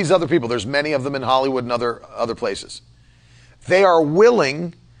Brand and all these other people. There's many of them in Hollywood and other places. They are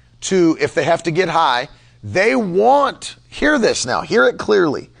willing to, if they have to get high, they want, hear this now, hear it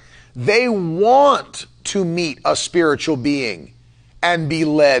clearly. They want to meet a spiritual being and be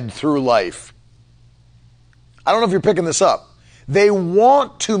led through life. I don't know if you're picking this up. They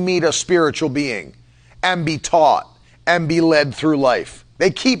want to meet a spiritual being and be taught and be led through life. They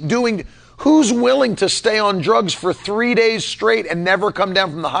keep doing. Who's willing to stay on drugs for 3 days straight and never come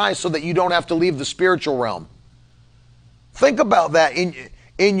down from the high so that you don't have to leave the spiritual realm? Think about that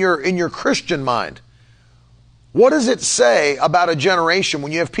in your Christian mind. What does it say about a generation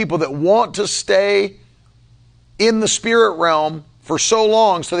when you have people that want to stay in the spirit realm for so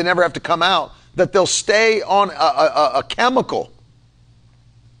long so they never have to come out, that they'll stay on a chemical?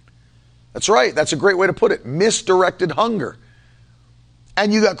 That's right. That's a great way to put it. Misdirected hunger.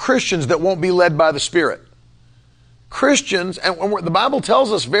 And you got Christians that won't be led by the Spirit. Christians, and the Bible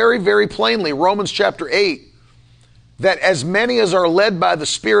tells us very, very plainly, Romans chapter 8, that as many as are led by the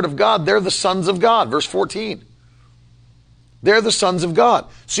Spirit of God, they're the sons of God. Verse 14. They're the sons of God.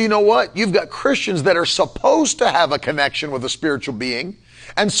 So you know what? You've got Christians that are supposed to have a connection with a spiritual being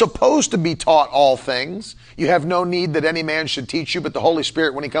and supposed to be taught all things. You have no need that any man should teach you, but the Holy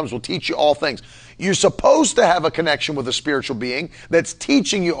Spirit, when He comes, will teach you all things. You're supposed to have a connection with a spiritual being that's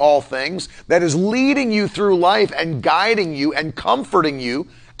teaching you all things, that is leading you through life and guiding you and comforting you.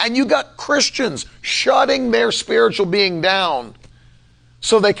 And you got Christians shutting their spiritual being down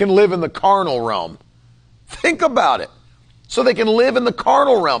so they can live in the carnal realm. Think about it. So they can live in the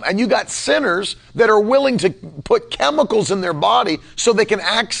carnal realm. And you got sinners that are willing to put chemicals in their body so they can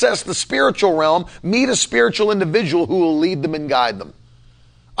access the spiritual realm, meet a spiritual individual who will lead them and guide them.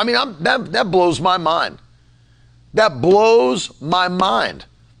 I mean, that blows my mind. That blows my mind.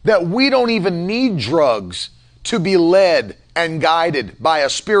 That we don't even need drugs to be led and guided by a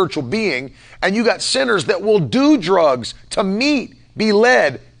spiritual being. And you got sinners that will do drugs to be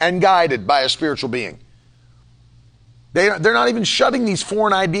led and guided by a spiritual being. They're not even shutting these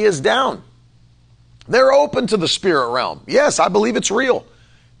foreign ideas down. They're open to the spirit realm. Yes, I believe it's real.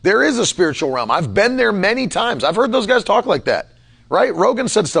 There is a spiritual realm. I've been there many times. I've heard those guys talk like that, right? Rogan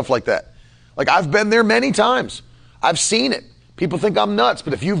said stuff like that. Like, I've been there many times. I've seen it. People think I'm nuts,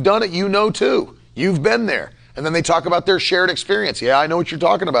 but if you've done it, you know too. You've been there. And then they talk about their shared experience. Yeah, I know what you're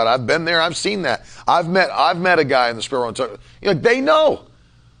talking about. I've been there. I've seen that. I've met a guy in the spirit realm. They know.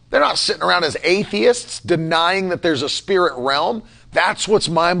 They're not sitting around as atheists denying that there's a spirit realm. That's what's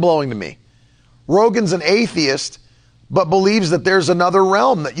mind-blowing to me. Rogan's an atheist, but believes that there's another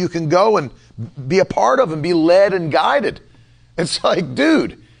realm that you can go and be a part of and be led and guided. It's like,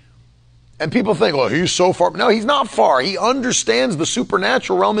 dude. And people think, well, he's so far. No, he's not far. He understands the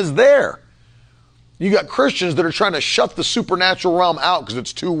supernatural realm is there. You got Christians that are trying to shut the supernatural realm out because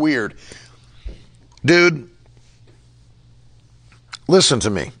it's too weird. Dude, listen to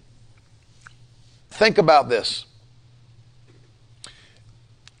me. Think about this.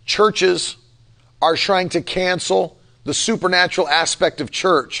 Churches are trying to cancel the supernatural aspect of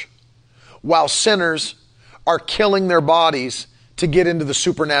church while sinners are killing their bodies to get into the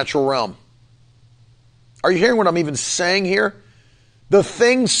supernatural realm. Are you hearing what I'm even saying here? The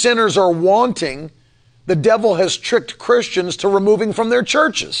things sinners are wanting, the devil has tricked Christians to removing from their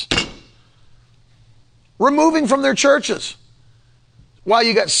churches. Removing from their churches. While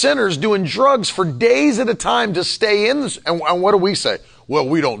you got sinners doing drugs for days at a time to stay in this. And what do we say? Well,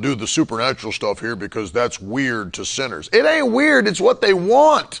 we don't do the supernatural stuff here because that's weird to sinners. It ain't weird. It's what they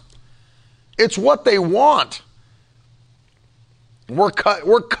want. It's what they want. We're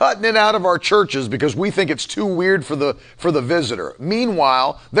cutting it out of our churches because we think it's too weird for the visitor.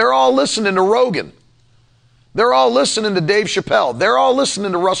 Meanwhile, they're all listening to Rogan. They're all listening to Dave Chappelle. They're all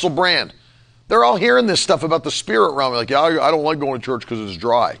listening to Russell Brand. They're all hearing this stuff about the spirit realm. Like, yeah, I don't like going to church because it's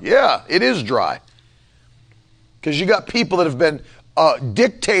dry. Yeah, it is dry. Because you got people that have been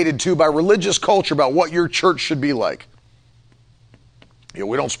dictated to by religious culture about what your church should be like. Yeah,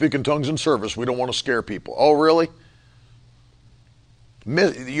 we don't speak in tongues in service. We don't want to scare people. Oh, really?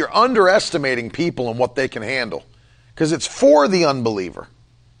 You're underestimating people and what they can handle. Because it's for the unbeliever.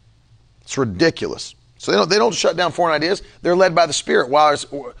 It's ridiculous. So they don't shut down foreign ideas. They're led by the Spirit. While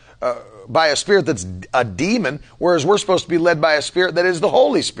by a spirit that's a demon, whereas we're supposed to be led by a spirit that is the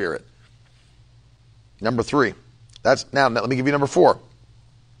Holy Spirit. Number 3. Now let me give you number 4.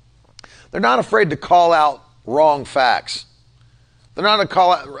 They're not afraid to call out wrong facts. They're not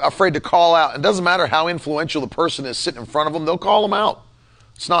afraid to call out. It doesn't matter how influential the person is sitting in front of them. They'll call them out.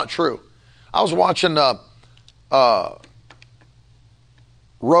 It's not true. I was watching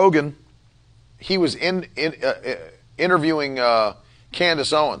Rogan. He was interviewing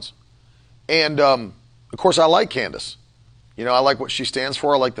Candace Owens. And, of course, I like Candace. You know, I like what she stands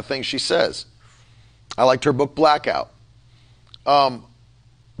for. I like the things she says. I liked her book, Blackout.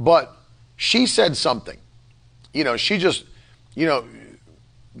 But she said something. You know, she just, you know,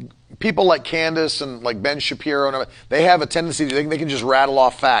 people like Candace and like Ben Shapiro, they have a tendency to think they can just rattle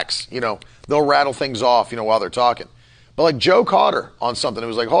off facts. You know, they'll rattle things off, you know, while they're talking. But like Joe caught her on something. It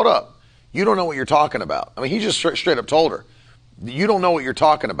was like, hold up. You don't know what you're talking about. I mean, he just straight up told her, you don't know what you're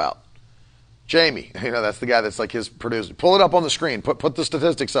talking about. Jamie, you know, that's the guy that's like his producer. Pull it up on the screen. Put the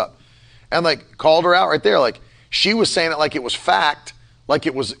statistics up. And like called her out right there. Like she was saying it like it was fact, like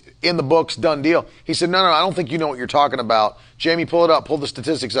it was in the books, done deal. He said, no, I don't think you know what you're talking about. Jamie, pull it up. Pull the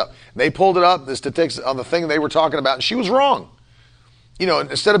statistics up. They pulled it up, the statistics on the thing they were talking about, and she was wrong. You know,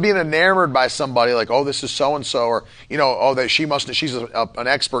 instead of being enamored by somebody like, oh, this is so-and-so, or, you know, oh, she's an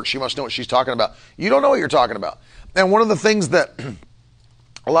expert. She must know what she's talking about. You don't know what you're talking about. And one of the things that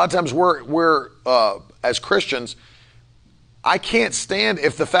a lot of times we're as Christians, I can't stand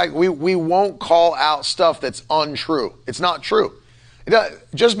if the fact we won't call out stuff that's untrue. It's not true.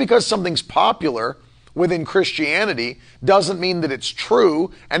 Just because something's popular within Christianity doesn't mean that it's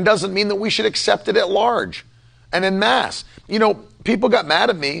true and doesn't mean that we should accept it at large and en masse. You know, people got mad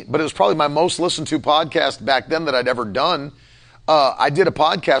at me, but it was probably my most listened to podcast back then that I'd ever done. I did a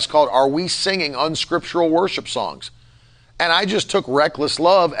podcast called Are We Singing Unscriptural Worship Songs? And I just took Reckless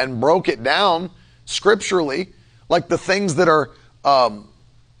Love and broke it down scripturally, like the things that are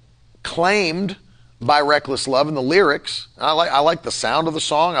claimed by Reckless Love and the lyrics. I like the sound of the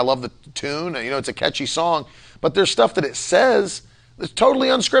song. I love the tune. You know, it's a catchy song. But there's stuff that it says that's totally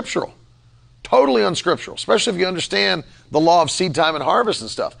unscriptural. Totally unscriptural, especially if you understand the law of seed time and harvest and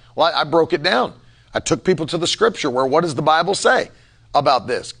stuff. Well, I broke it down. I took people to the scripture where what does the Bible say about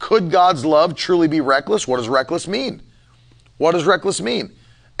this? Could God's love truly be reckless? What does reckless mean? What does reckless mean?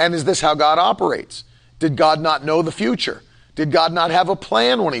 And is this how God operates? Did God not know the future? Did God not have a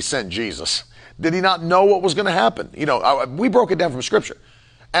plan when he sent Jesus? Did he not know what was going to happen? You know, we broke it down from scripture.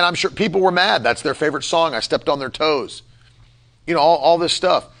 And I'm sure people were mad. That's their favorite song. I stepped on their toes. You know, all this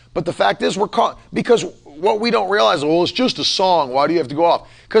stuff. But the fact is we're caught because what we don't realize is, well, it's just a song. Why do you have to go off?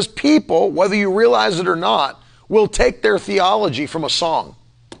 Because people, whether you realize it or not, will take their theology from a song.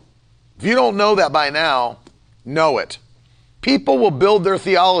 If you don't know that by now, know it. People will build their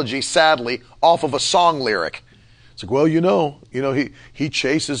theology, sadly, off of a song lyric. It's like, well, you know, he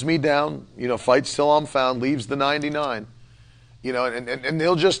chases me down, you know, fights till I'm found, leaves the 99. You know, and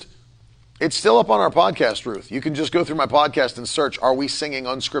they'll just, it's still up on our podcast, Ruth. You can just go through my podcast and search, Are We Singing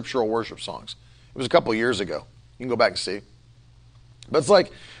Unscriptural Worship Songs? It was a couple of years ago. You can go back and see. But it's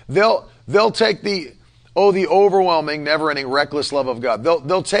like, they'll take the overwhelming, never-ending, reckless love of God.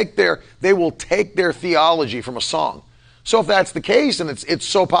 They will take their theology from a song. So if that's the case, and it's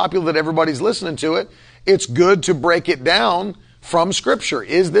so popular that everybody's listening to it, it's good to break it down from Scripture.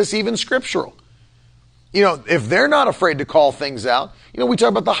 Is this even scriptural? You know, if they're not afraid to call things out, you know, we talk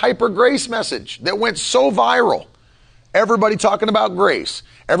about the hyper grace message that went so viral. Everybody talking about grace.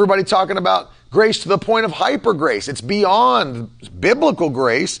 Everybody talking about grace to the point of hyper grace. It's beyond biblical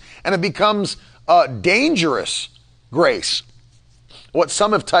grace, and it becomes dangerous grace. What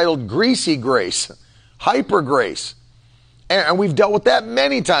some have titled greasy grace, hyper grace. And we've dealt with that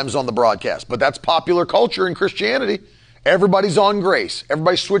many times on the broadcast, but that's popular culture in Christianity. Everybody's on grace.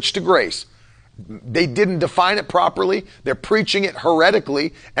 Everybody switched to grace. They didn't define it properly. They're preaching it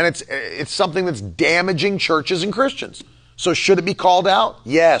heretically, and it's something that's damaging churches and Christians. So should it be called out?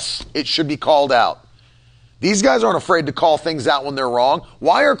 Yes, it should be called out. These guys aren't afraid to call things out when they're wrong.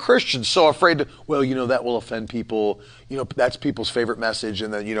 Why are Christians so afraid to, well, you know, that will offend people. You know, that's people's favorite message,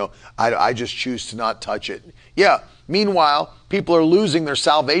 and then, you know, I just choose to not touch it. Yeah, meanwhile, people are losing their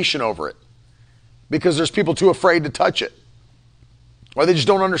salvation over it because there's people too afraid to touch it, or they just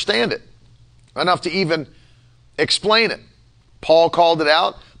don't understand it enough to even explain it. Paul called it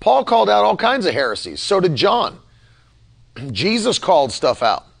out. Paul called out all kinds of heresies. So did John. Jesus called stuff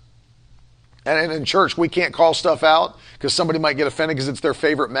out. And in church, we can't call stuff out because somebody might get offended because it's their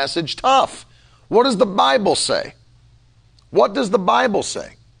favorite message. Tough. What does the Bible say? What does the Bible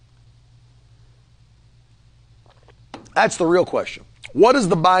say? That's the real question. What does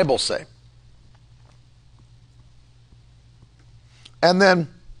the Bible say? And then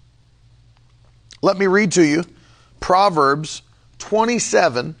let me read to you Proverbs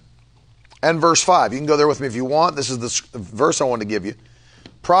 27 and verse 5. You can go there with me if you want. This is the verse I want to give you.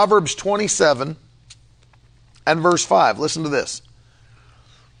 Proverbs 27 and verse 5. Listen to this.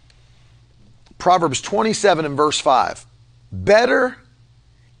 Proverbs 27 and verse 5. Better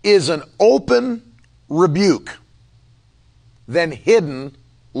is an open rebuke than hidden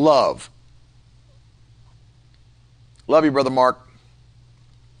love. Love you, Brother Mark.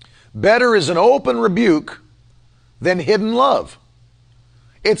 Better is an open rebuke than hidden love.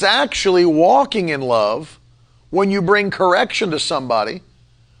 It's actually walking in love when you bring correction to somebody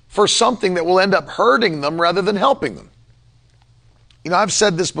for something that will end up hurting them rather than helping them. You know, I've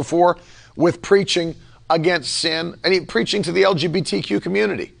said this before with preaching against sin and preaching to the LGBTQ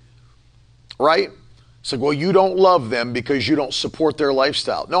community, right? It's like, well, you don't love them because you don't support their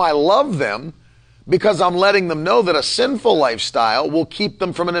lifestyle. No, I love them because I'm letting them know that a sinful lifestyle will keep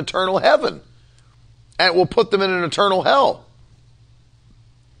them from an eternal heaven and it will put them in an eternal hell.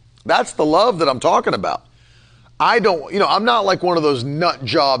 That's the love that I'm talking about. I'm not like one of those nut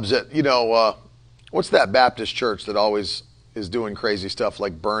jobs at, what's that Baptist church that always is doing crazy stuff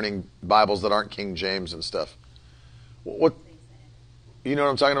like burning Bibles that aren't King James and stuff? What? You know what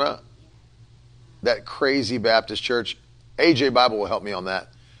I'm talking about? That crazy Baptist church. AJ Bible will help me on that.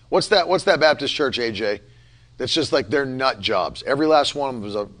 What's that Baptist church, AJ? That's just like their nut jobs. Every last one of them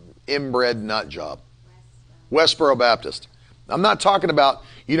was an inbred nut job. Westboro Baptist. I'm not talking about,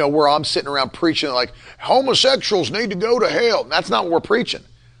 where I'm sitting around preaching like homosexuals need to go to hell. That's not what we're preaching.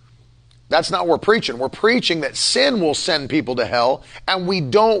 That's not what we're preaching. We're preaching that sin will send people to hell, and we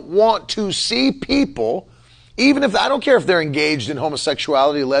don't want to see people, even if, I don't care if they're engaged in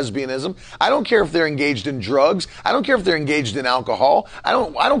homosexuality, lesbianism. I don't care if they're engaged in drugs. I don't care if they're engaged in alcohol. I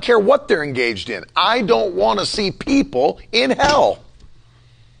don't care what they're engaged in. I don't want to see people in hell.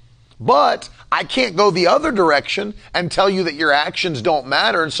 But I can't go the other direction and tell you that your actions don't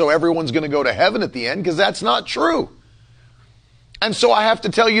matter and so everyone's going to go to heaven at the end, because that's not true. And so I have to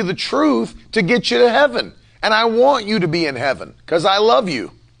tell you the truth to get you to heaven. And I want you to be in heaven because I love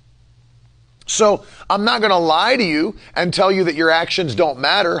you. So I'm not going to lie to you and tell you that your actions don't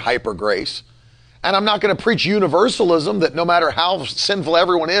matter, hyper grace. And I'm not going to preach universalism that no matter how sinful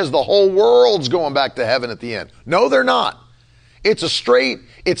everyone is, the whole world's going back to heaven at the end. No, they're not.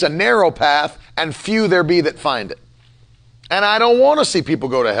 It's a narrow path, and few there be that find it. And I don't want to see people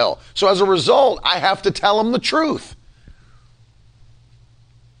go to hell. So as a result, I have to tell them the truth.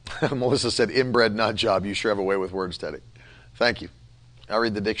 Melissa said, inbred nut job. You sure have a way with words, Teddy. Thank you. I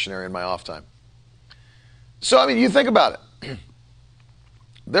read the dictionary in my off time. So, you think about it.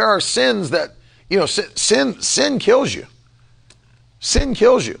 There are sins that, sin kills you. Sin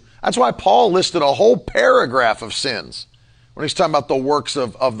kills you. That's why Paul listed a whole paragraph of sins when he's talking about the works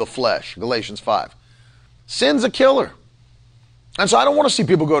of the flesh, Galatians 5. Sin's a killer. And so I don't want to see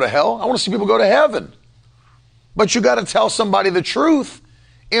people go to hell. I want to see people go to heaven. But you got to tell somebody the truth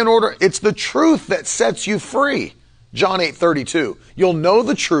it's the truth that sets you free. John 8:32. You'll know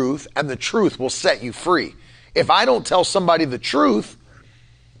the truth and the truth will set you free. If I don't tell somebody the truth,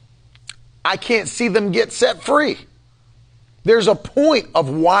 I can't see them get set free. There's a point of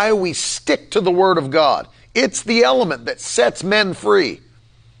why we stick to the Word of God. It's the element that sets men free.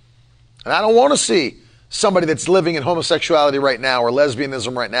 And I don't want to see somebody that's living in homosexuality right now, or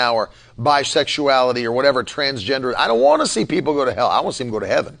lesbianism right now, or bisexuality, or whatever, transgender. I don't want to see people go to hell. I want to see them go to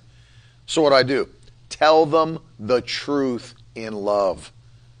heaven. So what do? Tell them the truth in love.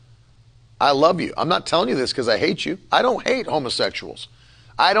 I love you. I'm not telling you this because I hate you. I don't hate homosexuals.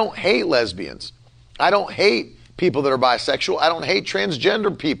 I don't hate lesbians. I don't hate people that are bisexual. I don't hate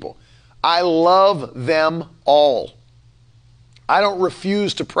transgender people. I love them all. I don't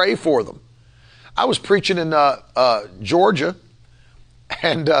refuse to pray for them. I was preaching in Georgia,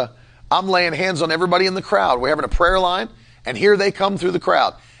 and I'm laying hands on everybody in the crowd. We're having a prayer line, and here they come through the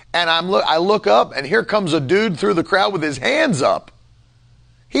crowd. And I look up, and here comes a dude through the crowd with his hands up.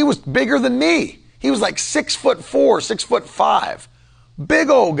 He was bigger than me. He was like 6'4", 6'5". Big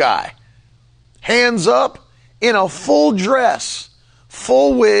old guy. Hands up, in a full dress,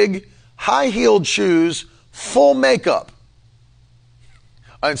 full wig, high-heeled shoes, full makeup.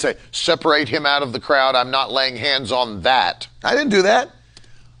 I didn't say, separate him out of the crowd. I'm not laying hands on that. I didn't do that.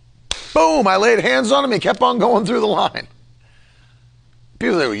 Boom, I laid hands on him. He kept on going through the line.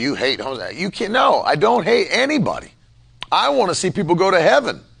 People say, well, you hate homosexuals. You can't. No, I don't hate anybody. I want to see people go to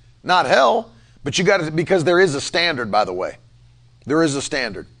heaven, not hell. But you got to, because there is a standard, by the way. There is a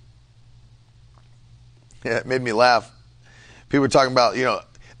standard. Yeah, it made me laugh. People are talking about,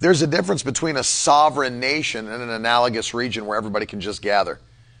 there's a difference between a sovereign nation and an analogous region where everybody can just gather.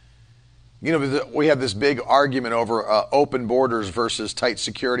 We have this big argument over open borders versus tight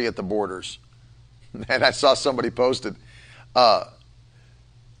security at the borders. And I saw somebody posted,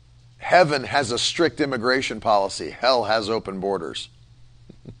 heaven has a strict immigration policy. Hell has open borders.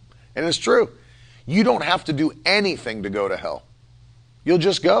 And it's true. You don't have to do anything to go to hell. You'll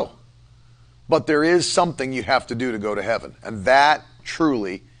just go. But there is something you have to do to go to heaven. And that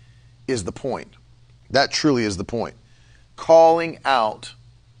truly is the point. That truly is the point. Calling out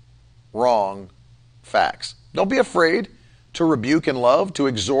wrong facts. Don't be afraid to rebuke in love, to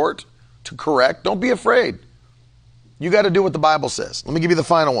exhort, to correct. Don't be afraid. You got to do what the Bible says. Let me give you the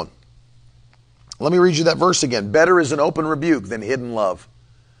final one. Let me read you that verse again. Better is an open rebuke than hidden love.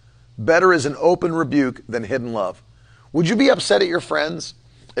 Better is an open rebuke than hidden love. Would you be upset at your friends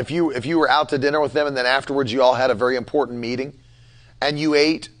if you were out to dinner with them and then afterwards you all had a very important meeting and you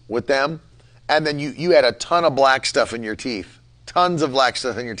ate with them and then you had a ton of black stuff in your teeth, tons of black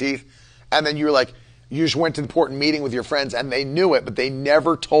stuff in your teeth, and then you were like, you just went to the important meeting with your friends and they knew it, but they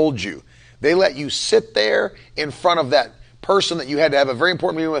never told you. They let you sit there in front of that person that you had to have a very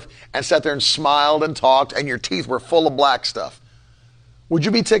important meeting with and sat there and smiled and talked and your teeth were full of black stuff. Would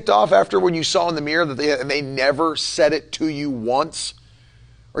you be ticked off after when you saw in the mirror that they never said it to you once?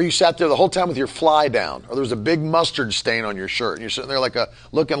 Or you sat there the whole time with your fly down, or there was a big mustard stain on your shirt, and you're sitting there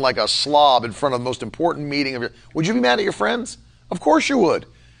looking like a slob in front of the most important meeting of your... Would you be mad at your friends? Of course you would.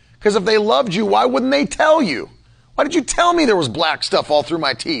 Because if they loved you, why wouldn't they tell you? Why did you tell me there was black stuff all through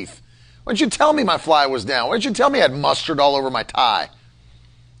my teeth? Why didn't you tell me my fly was down? Why didn't you tell me I had mustard all over my tie?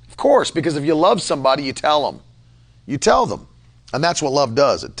 Of course, because if you love somebody, you tell them. You tell them. And that's what love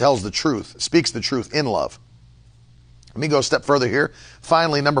does. It tells the truth. It speaks the truth in love. Let me go a step further here.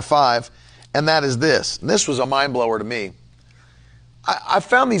 Finally, number 5, and that is this. And this was a mind blower to me. I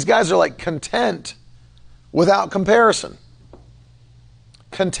found these guys are like content without comparison.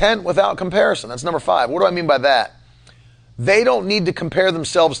 Content without comparison. That's number 5. What do I mean by that? They don't need to compare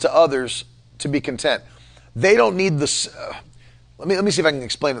themselves to others to be content. They don't need this. Let me see if I can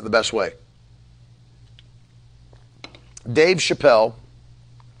explain it the best way. Dave Chappelle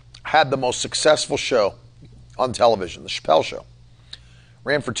had the most successful show on television, the Chappelle Show.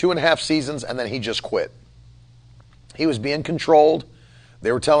 Ran for 2.5 seasons, and then he just quit. He was being controlled.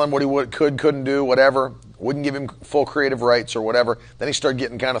 They were telling him what he couldn't do, whatever. Wouldn't give him full creative rights or whatever. Then he started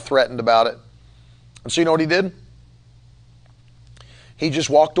getting kind of threatened about it. And so you know what he did? He just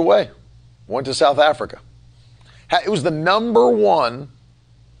walked away. Went to South Africa. It was the number one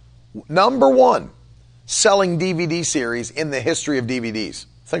selling DVD series in the history of DVDs.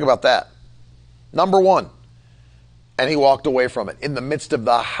 Think about that. Number 1. And he walked away from it in the midst of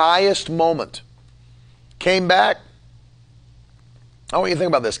the highest moment. Came back. I want you to think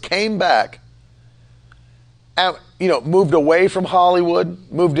about this. Came back and, moved away from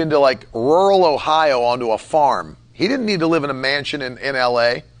Hollywood, moved into like rural Ohio onto a farm. He didn't need to live in a mansion in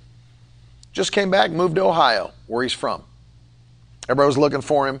LA. Just came back, moved to Ohio, where he's from. Everybody was looking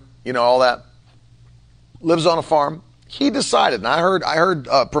for him, all that. Lives on a farm. He decided, and I heard I heard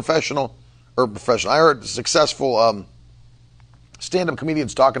successful stand-up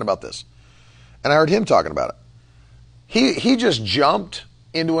comedians talking about this. And I heard him talking about it. He just jumped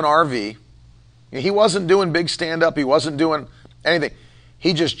into an RV. He wasn't doing big stand-up. He wasn't doing anything.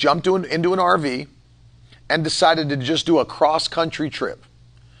 He just jumped into an RV and decided to just do a cross-country trip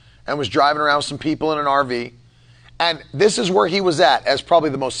and was driving around with some people in an RV. And this is where he was at as probably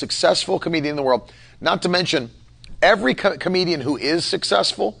the most successful comedian in the world. Not to mention, every comedian who is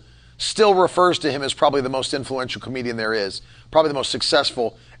successful still refers to him as probably the most influential comedian there is, probably the most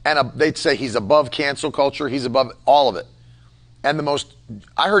successful. And they'd say he's above cancel culture. He's above all of it. And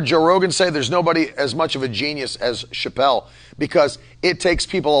I heard Joe Rogan say there's nobody as much of a genius as Chappelle because it takes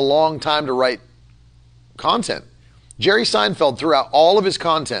people a long time to write content. Jerry Seinfeld threw out all of his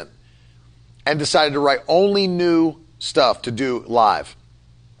content and decided to write only new stuff to do live.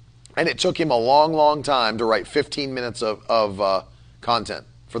 And it took him a long, long time to write 15 minutes of content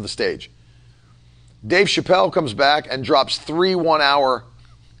for the stage. Dave Chappelle comes back and drops 3 one-hour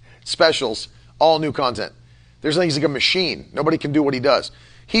specials, all new content. He's like a machine. Nobody can do what he does.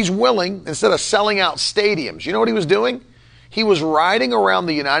 He's willing, instead of selling out stadiums, you know what he was doing? He was riding around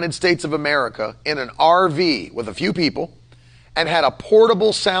the United States of America in an RV with a few people and had a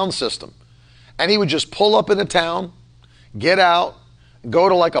portable sound system. And he would just pull up in a town, get out, go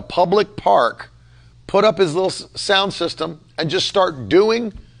to like a public park, put up his little sound system, and just start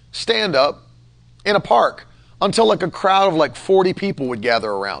doing stand-up in a park until like a crowd of like 40 people would gather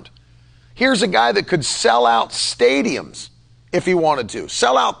around. Here's a guy that could sell out stadiums if he wanted to.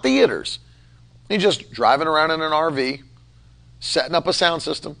 Sell out theaters. He's just driving around in an RV, setting up a sound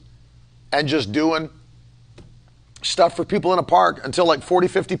system, and just doing stuff for people in a park until like 40,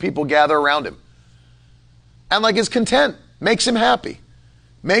 50 people gather around him. And like is content. Makes him happy.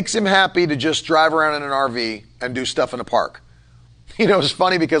 Makes him happy to just drive around in an RV and do stuff in a park. You know, it's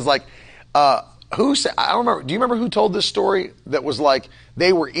funny because like, I don't remember, do you remember who told this story that was like,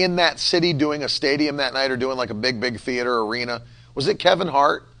 they were in that city doing a stadium that night or doing like a big theater arena? Was it Kevin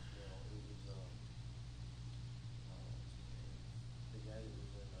Hart?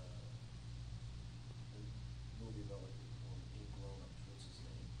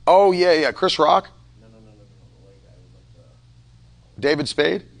 Oh, yeah. Chris Rock? No. David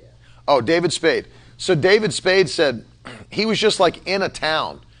Spade? Yeah. Oh, David Spade. So David Spade said he was just like in a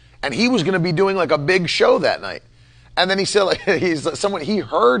town and he was going to be doing like a big show that night. And then he said like he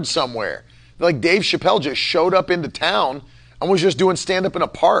heard somewhere like Dave Chappelle just showed up into town and was just doing stand up in a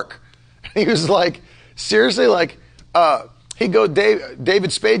park. He was like, seriously, like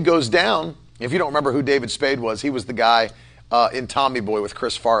David Spade goes down. If you don't remember who David Spade was, he was the guy in Tommy Boy with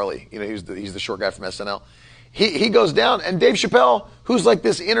Chris Farley. You know, he's the short guy from SNL. He goes down, and Dave Chappelle, who's like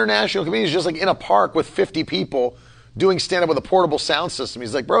this international comedian, is just like in a park with 50 people doing stand-up with a portable sound system.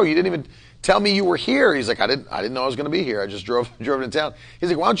 He's like, bro, you didn't even tell me you were here. He's like, I didn't know I was going to be here. I just drove into town. He's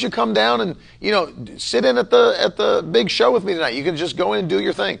like, why don't you come down and, you know, sit in at the big show with me tonight? You can just go in and do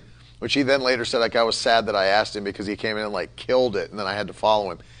your thing. Which he then later said, like, I was sad that I asked him because he came in and like killed it, and then I had to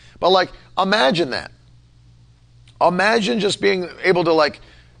follow him. But like, imagine that. Imagine just being able to like,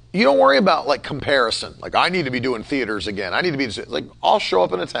 you don't worry about like comparison. Like, I need to be doing theaters again. I need to be like, I'll show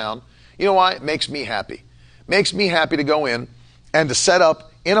up in a town. You know why? It makes me happy. Makes me happy to go in and to set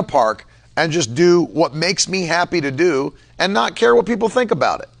up in a park and just do what makes me happy to do and not care what people think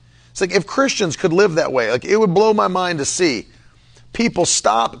about it. It's like if Christians could live that way, like it would blow my mind to see people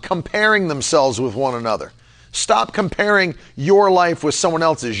stop comparing themselves with one another. Stop comparing your life with someone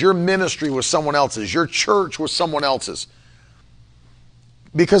else's, your ministry with someone else's, your church with someone else's.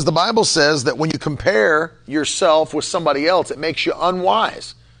 Because the Bible says that when you compare yourself with somebody else, it makes you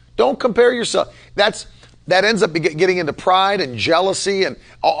unwise. Don't compare yourself. That ends up getting into pride and jealousy, and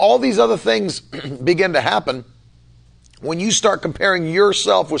all these other things begin to happen when you start comparing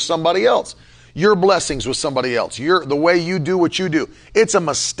yourself with somebody else, your blessings with somebody else, the way you do what you do. It's a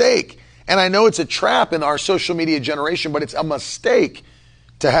mistake. And I know it's a trap in our social media generation, but it's a mistake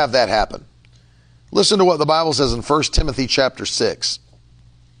to have that happen. Listen to what the Bible says in 1 Timothy chapter 6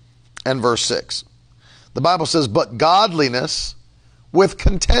 and verse 6. The Bible says, but godliness with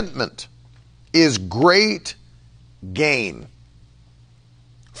contentment is great gain.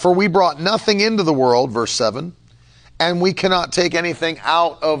 For we brought nothing into the world, verse 7, and we cannot take anything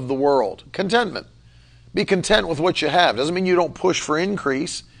out of the world. Contentment. Be content with what you have. Doesn't mean you don't push for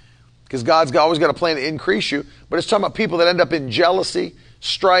increase, because God's always got a plan to increase you. But it's talking about people that end up in jealousy,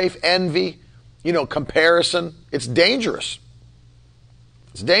 strife, envy, comparison. It's dangerous.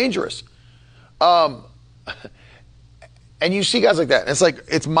 It's dangerous. And you see guys like that. And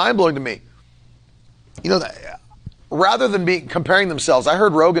it's mind-blowing to me. Rather than comparing themselves, I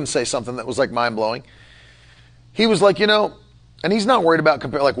heard Rogan say something that was like mind-blowing. He was like, and he's not worried about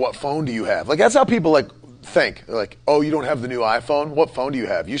comparing, like, what phone do you have? Like, that's how people think. They're like, oh, you don't have the new iPhone? What phone do you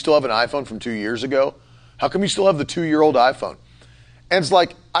have? You still have an iPhone from 2 years ago? How come you still have the 2-year-old iPhone? And it's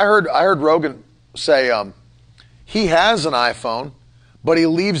like, I heard Rogan say, he has an iPhone, but he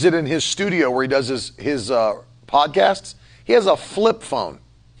leaves it in his studio where he does his podcasts. He has a flip phone.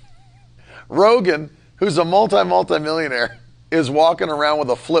 Rogan, who's a multi-millionaire, is walking around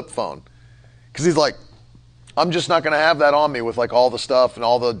with a flip phone. Because he's like, I'm just not going to have that on me with like all the stuff and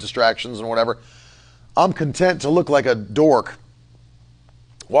all the distractions and whatever. I'm content to look like a dork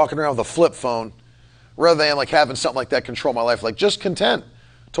walking around with a flip phone rather than like having something like that control my life. Like, just content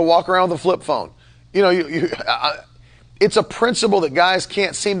to walk around with a flip phone. It's a principle that guys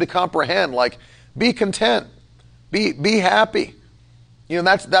can't seem to comprehend. Like, be content. Be happy.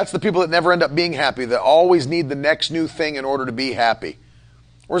 That's the people that never end up being happy, that always need the next new thing in order to be happy.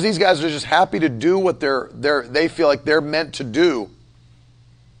 Whereas these guys are just happy to do what they feel like they're meant to do.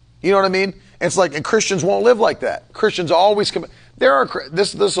 You know what I mean? It's like, and Christians won't live like that. Christians always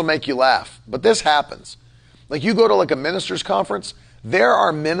this will make you laugh, but this happens. Like, you go to like a minister's conference, there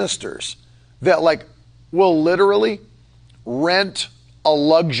are ministers that like will literally rent a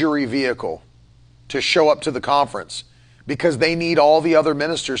luxury vehicle to show up to the conference because they need all the other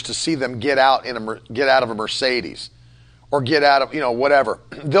ministers to see them get out of a Mercedes or get out of, whatever.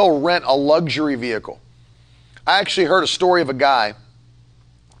 They'll rent a luxury vehicle. I actually heard a story of a guy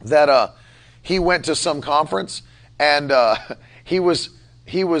that he went to some conference and he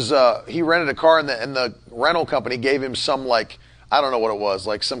rented a car, and the rental company gave him some, like, I don't know what it was,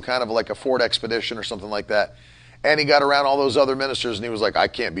 like some kind of like a Ford Expedition or something like that. And he got around all those other ministers, and he was like, I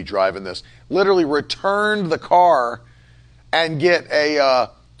can't be driving this. Literally returned the car and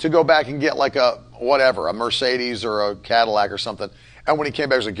to go back and get like a Mercedes or a Cadillac or something. And when he came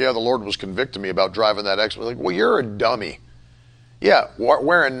back, he was like, yeah, the Lord was convicting me about driving that Expedition. Like, well, you're a dummy. Yeah,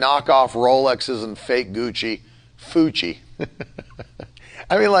 wearing knockoff Rolexes and fake Gucci. Fucci.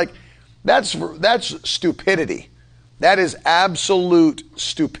 I mean, like, that's stupidity. That is absolute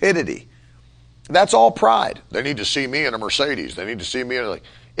stupidity. That's all pride. They need to see me in a Mercedes. They need to see me in like,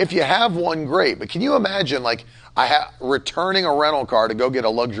 if you have one, great. But can you imagine, like, returning a rental car to go get a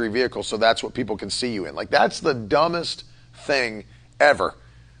luxury vehicle so that's what people can see you in? Like, that's the dumbest thing ever.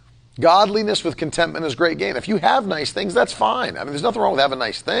 Godliness with contentment is great gain. If you have nice things, that's fine. I mean, there's nothing wrong with having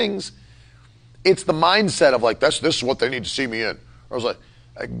nice things. It's the mindset of like, this is what they need to see me in. I was like,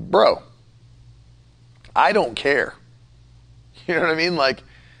 bro, I don't care. You know what I mean? Like,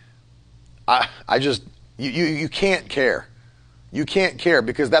 I just, you can't care. You can't care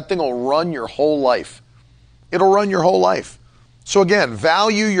because that thing will run your whole life. It'll run your whole life. So again,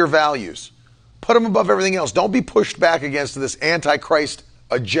 value your values. Put them above everything else. Don't be pushed back against this antichrist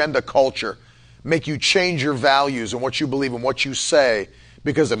agenda culture. Make you change your values and what you believe and what you say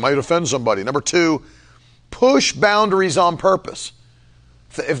because it might offend somebody. Number 2, push boundaries on purpose.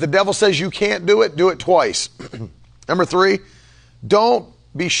 If the devil says you can't do it twice. Number 3, don't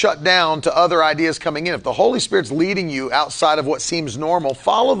be shut down to other ideas coming in. If the Holy Spirit's leading you outside of what seems normal,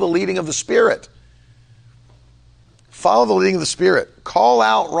 follow the leading of the Spirit. Follow the leading of the Spirit. Call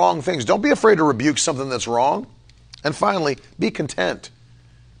out wrong things. Don't be afraid to rebuke something that's wrong. And finally, be content.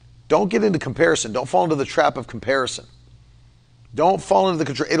 Don't get into comparison. Don't fall into the trap of comparison. Don't fall into the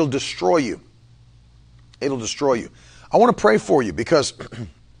control. It'll destroy you. It'll destroy you. I want to pray for you because,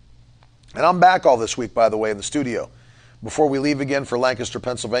 and I'm back all this week, by the way, in the studio before we leave again for Lancaster,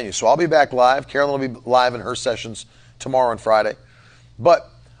 Pennsylvania. So I'll be back live. Carolyn will be live in her sessions tomorrow and Friday. But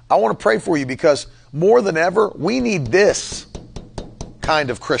I want to pray for you because more than ever, we need this kind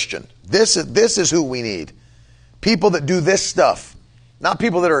of Christian. This is who we need. People that do this stuff. Not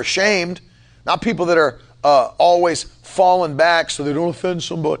people that are ashamed. Not people that are always falling back so they don't offend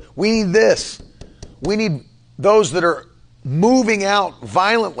somebody. We need this. We need those that are moving out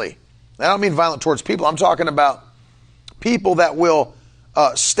violently. I don't mean violent towards people. I'm talking about people that will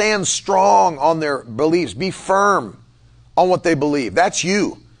stand strong on their beliefs. Be firm on what they believe. That's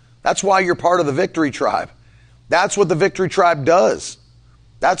you. That's why you're part of the Victory Tribe. That's what the Victory Tribe does.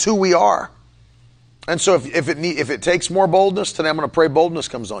 That's who we are. And so if it takes more boldness, today I'm going to pray boldness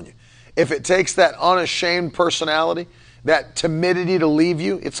comes on you. If it takes that unashamed personality, that timidity to leave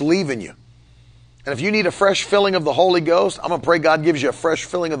you, it's leaving you. And if you need a fresh filling of the Holy Ghost, I'm going to pray God gives you a fresh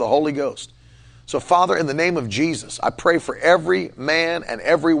filling of the Holy Ghost. So Father, in the name of Jesus, I pray for every man and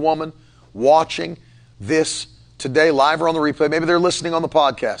every woman watching this today, live or on the replay. Maybe they're listening on the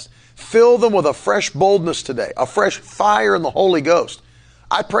podcast. Fill them with a fresh boldness today, a fresh fire in the Holy Ghost.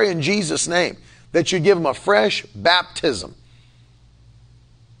 I pray in Jesus' name that you give them a fresh baptism.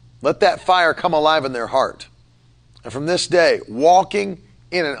 Let that fire come alive in their heart. And from this day, walking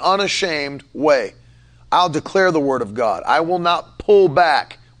in an unashamed way, I'll declare the word of God. I will not pull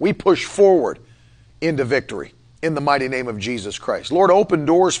back. We push forward into victory in the mighty name of Jesus Christ. Lord, open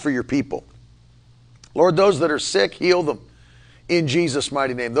doors for your people. Lord, those that are sick, heal them in Jesus'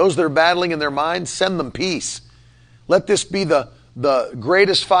 mighty name. Those that are battling in their minds, send them peace. Let this be the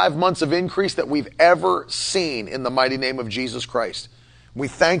greatest 5 months of increase that we've ever seen in the mighty name of Jesus Christ. We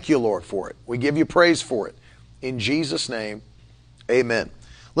thank you, Lord, for it. We give you praise for it. In Jesus' name, amen.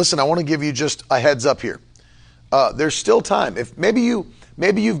 Listen, I want to give you just a heads up here. There's still time. If maybe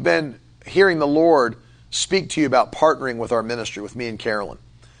you've been hearing the Lord speak to you about partnering with our ministry, with me and Carolyn.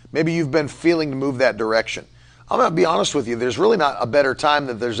 Maybe you've been feeling to move that direction. I'm going to be honest with you. There's really not a better time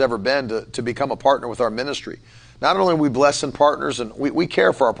than there's ever been to become a partner with our ministry. Not only are we blessing partners, and we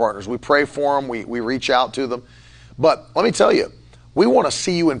care for our partners. We pray for them. We reach out to them. But let me tell you, we want to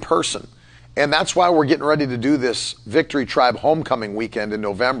see you in person. And that's why we're getting ready to do this Victory Tribe Homecoming weekend in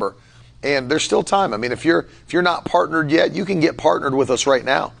November. And there's still time. I mean, if you're not partnered yet, you can get partnered with us right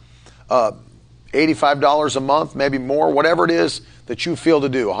now. $85 a month, maybe more, whatever it is that you feel to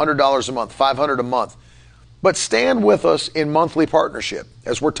do. $100 a month, $500 a month. But stand with us in monthly partnership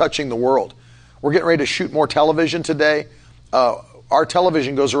as we're touching the world. We're getting ready to shoot more television today. Our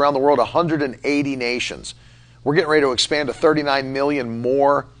television goes around the world, 180 nations. We're getting ready to expand to 39 million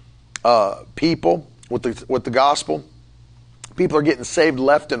more people with the gospel. People are getting saved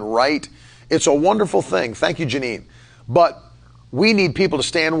left and right It's a wonderful thing. Thank you, Janine. But we need people to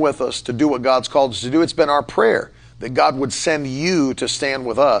stand with us to do what God's called us to do. It's been our prayer that God would send you to stand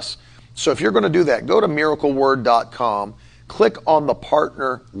with us. So if you're going to do that, go to miracleword.com, click on the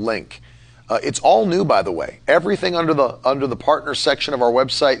partner link. It's all new, by the way. Everything under the partner section of our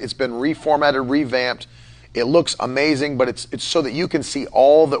website, it's been reformatted, revamped. It looks amazing, but it's so that you can see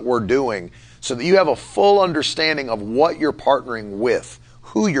all that we're doing, so that you have a full understanding of what you're partnering with,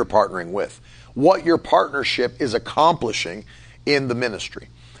 who you're partnering with, what your partnership is accomplishing in the ministry.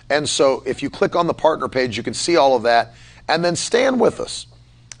 And so if you click on the partner page, you can see all of that, and then stand with us.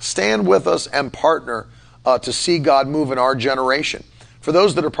 Stand with us and partner to see God move in our generation. For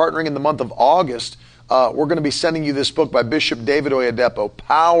those that are partnering in the month of August, we're going to be sending you this book by Bishop David Oyedepo,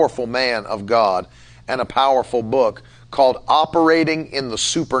 powerful man of God, and a powerful book called Operating in the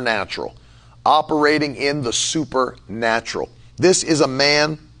Supernatural. Operating in the Supernatural. This is a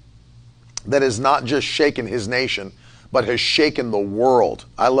man that has not just shaken his nation, but has shaken the world.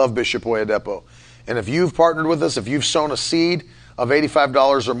 I love Bishop Oyedepo. And if you've partnered with us, if you've sown a seed of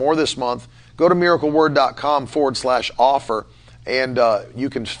 $85 or more this month, go to miracleword.com/offer, and you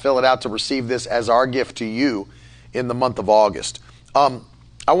can fill it out to receive this as our gift to you in the month of August. I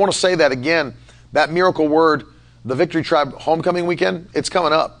want to say that again, that Miracle Word, the Victory Tribe Homecoming Weekend, it's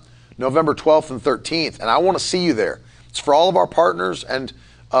coming up November 12th and 13th, and I want to see you there. It's for all of our partners, and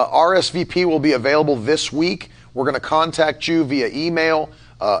RSVP will be available this week. We're going to contact you via email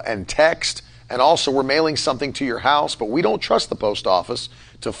and text, and also we're mailing something to your house, but we don't trust the post office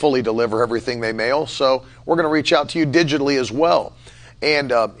to fully deliver everything they mail, so we're going to reach out to you digitally as well.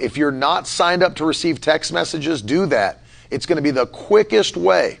 And if you're not signed up to receive text messages, do that. It's going to be the quickest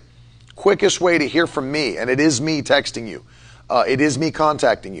way to hear from me, and it is me texting you. It is me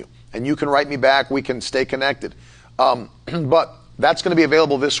contacting you, and you can write me back. We can stay connected. But that's going to be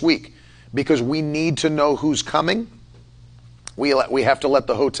available this week because we need to know who's coming. We have to let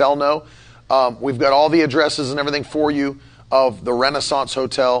the hotel know. We've got all the addresses and everything for you of the Renaissance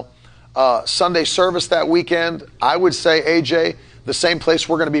Hotel. Sunday service that weekend, I would say, AJ, the same place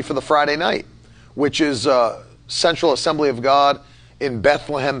we're going to be for the Friday night, which is Central Assembly of God in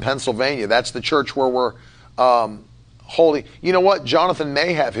Bethlehem, Pennsylvania. That's the church where we're holding. You know what? Jonathan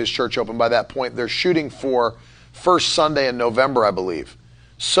may have his church open by that point. They're shooting for first Sunday in November, I believe.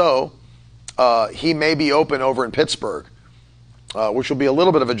 So he may be open over in Pittsburgh, which will be a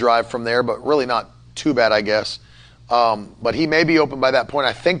little bit of a drive from there, but really not too bad, I guess. But he may be open by that point.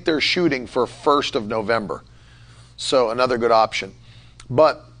 I think they're shooting for 1st of November. So another good option.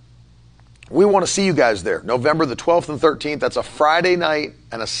 But we want to see you guys there. November the 12th and 13th. That's a Friday night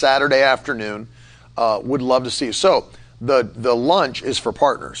and a Saturday afternoon. Would love to see you. So the lunch is for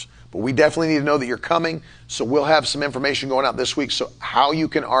partners. But we definitely need to know that you're coming. So we'll have some information going out this week. So how you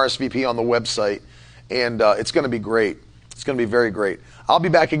can RSVP on the website. And it's going to be great. It's going to be very great. I'll be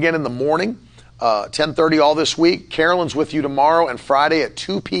back again in the morning, 10:30 all this week. Carolyn's with you tomorrow and Friday at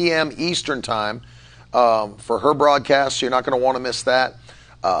 2 p.m. Eastern time for her broadcast. So you're not going to want to miss that.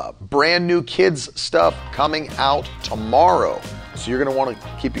 Brand new kids stuff coming out tomorrow. So you're going to want to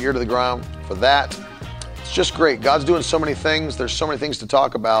keep your ear to the ground for that. It's just great. God's doing so many things. There's so many things to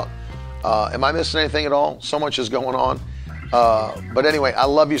talk about. Am I missing anything at all? So much is going on. But anyway, I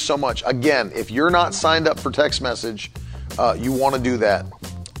love you so much. Again, if you're not signed up for text message, you want to do that.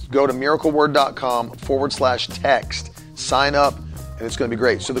 Go to miracleword.com/text, sign up, and it's going to be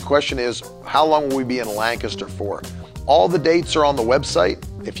great. So the question is, how long will we be in Lancaster for? All the dates are on the website.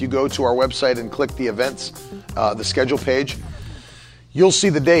 If you go to our website and click the events, the schedule page, you'll see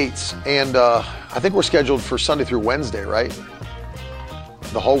the dates. And I think we're scheduled for Sunday through Wednesday, right?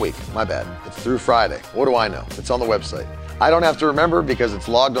 The whole week. My bad. It's through Friday. What do I know? It's on the website. I don't have to remember because it's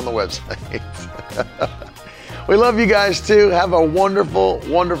logged on the website. We love you guys too. Have a wonderful,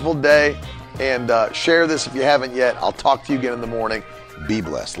 wonderful day. And share this if you haven't yet. I'll talk to you again in the morning. Be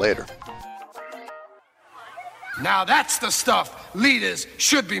blessed. Later. Now that's the stuff leaders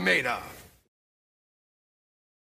should be made of.